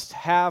they must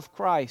have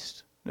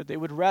Christ, that they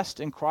would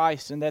rest in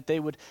Christ, and that they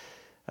would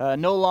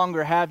no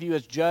longer have you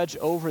as judge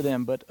over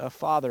them, but a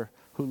Father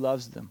who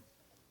loves them.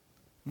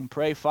 And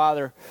pray,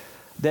 Father,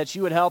 that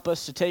you would help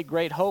us to take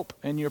great hope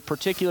in your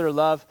particular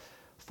love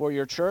for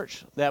your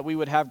church, that we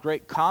would have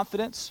great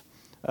confidence,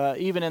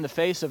 even in the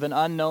face of an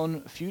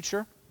unknown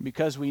future,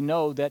 because we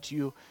know that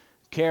you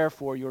care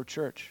for your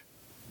church.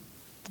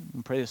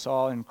 And pray this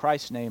all in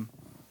Christ's name.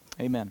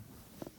 Amen.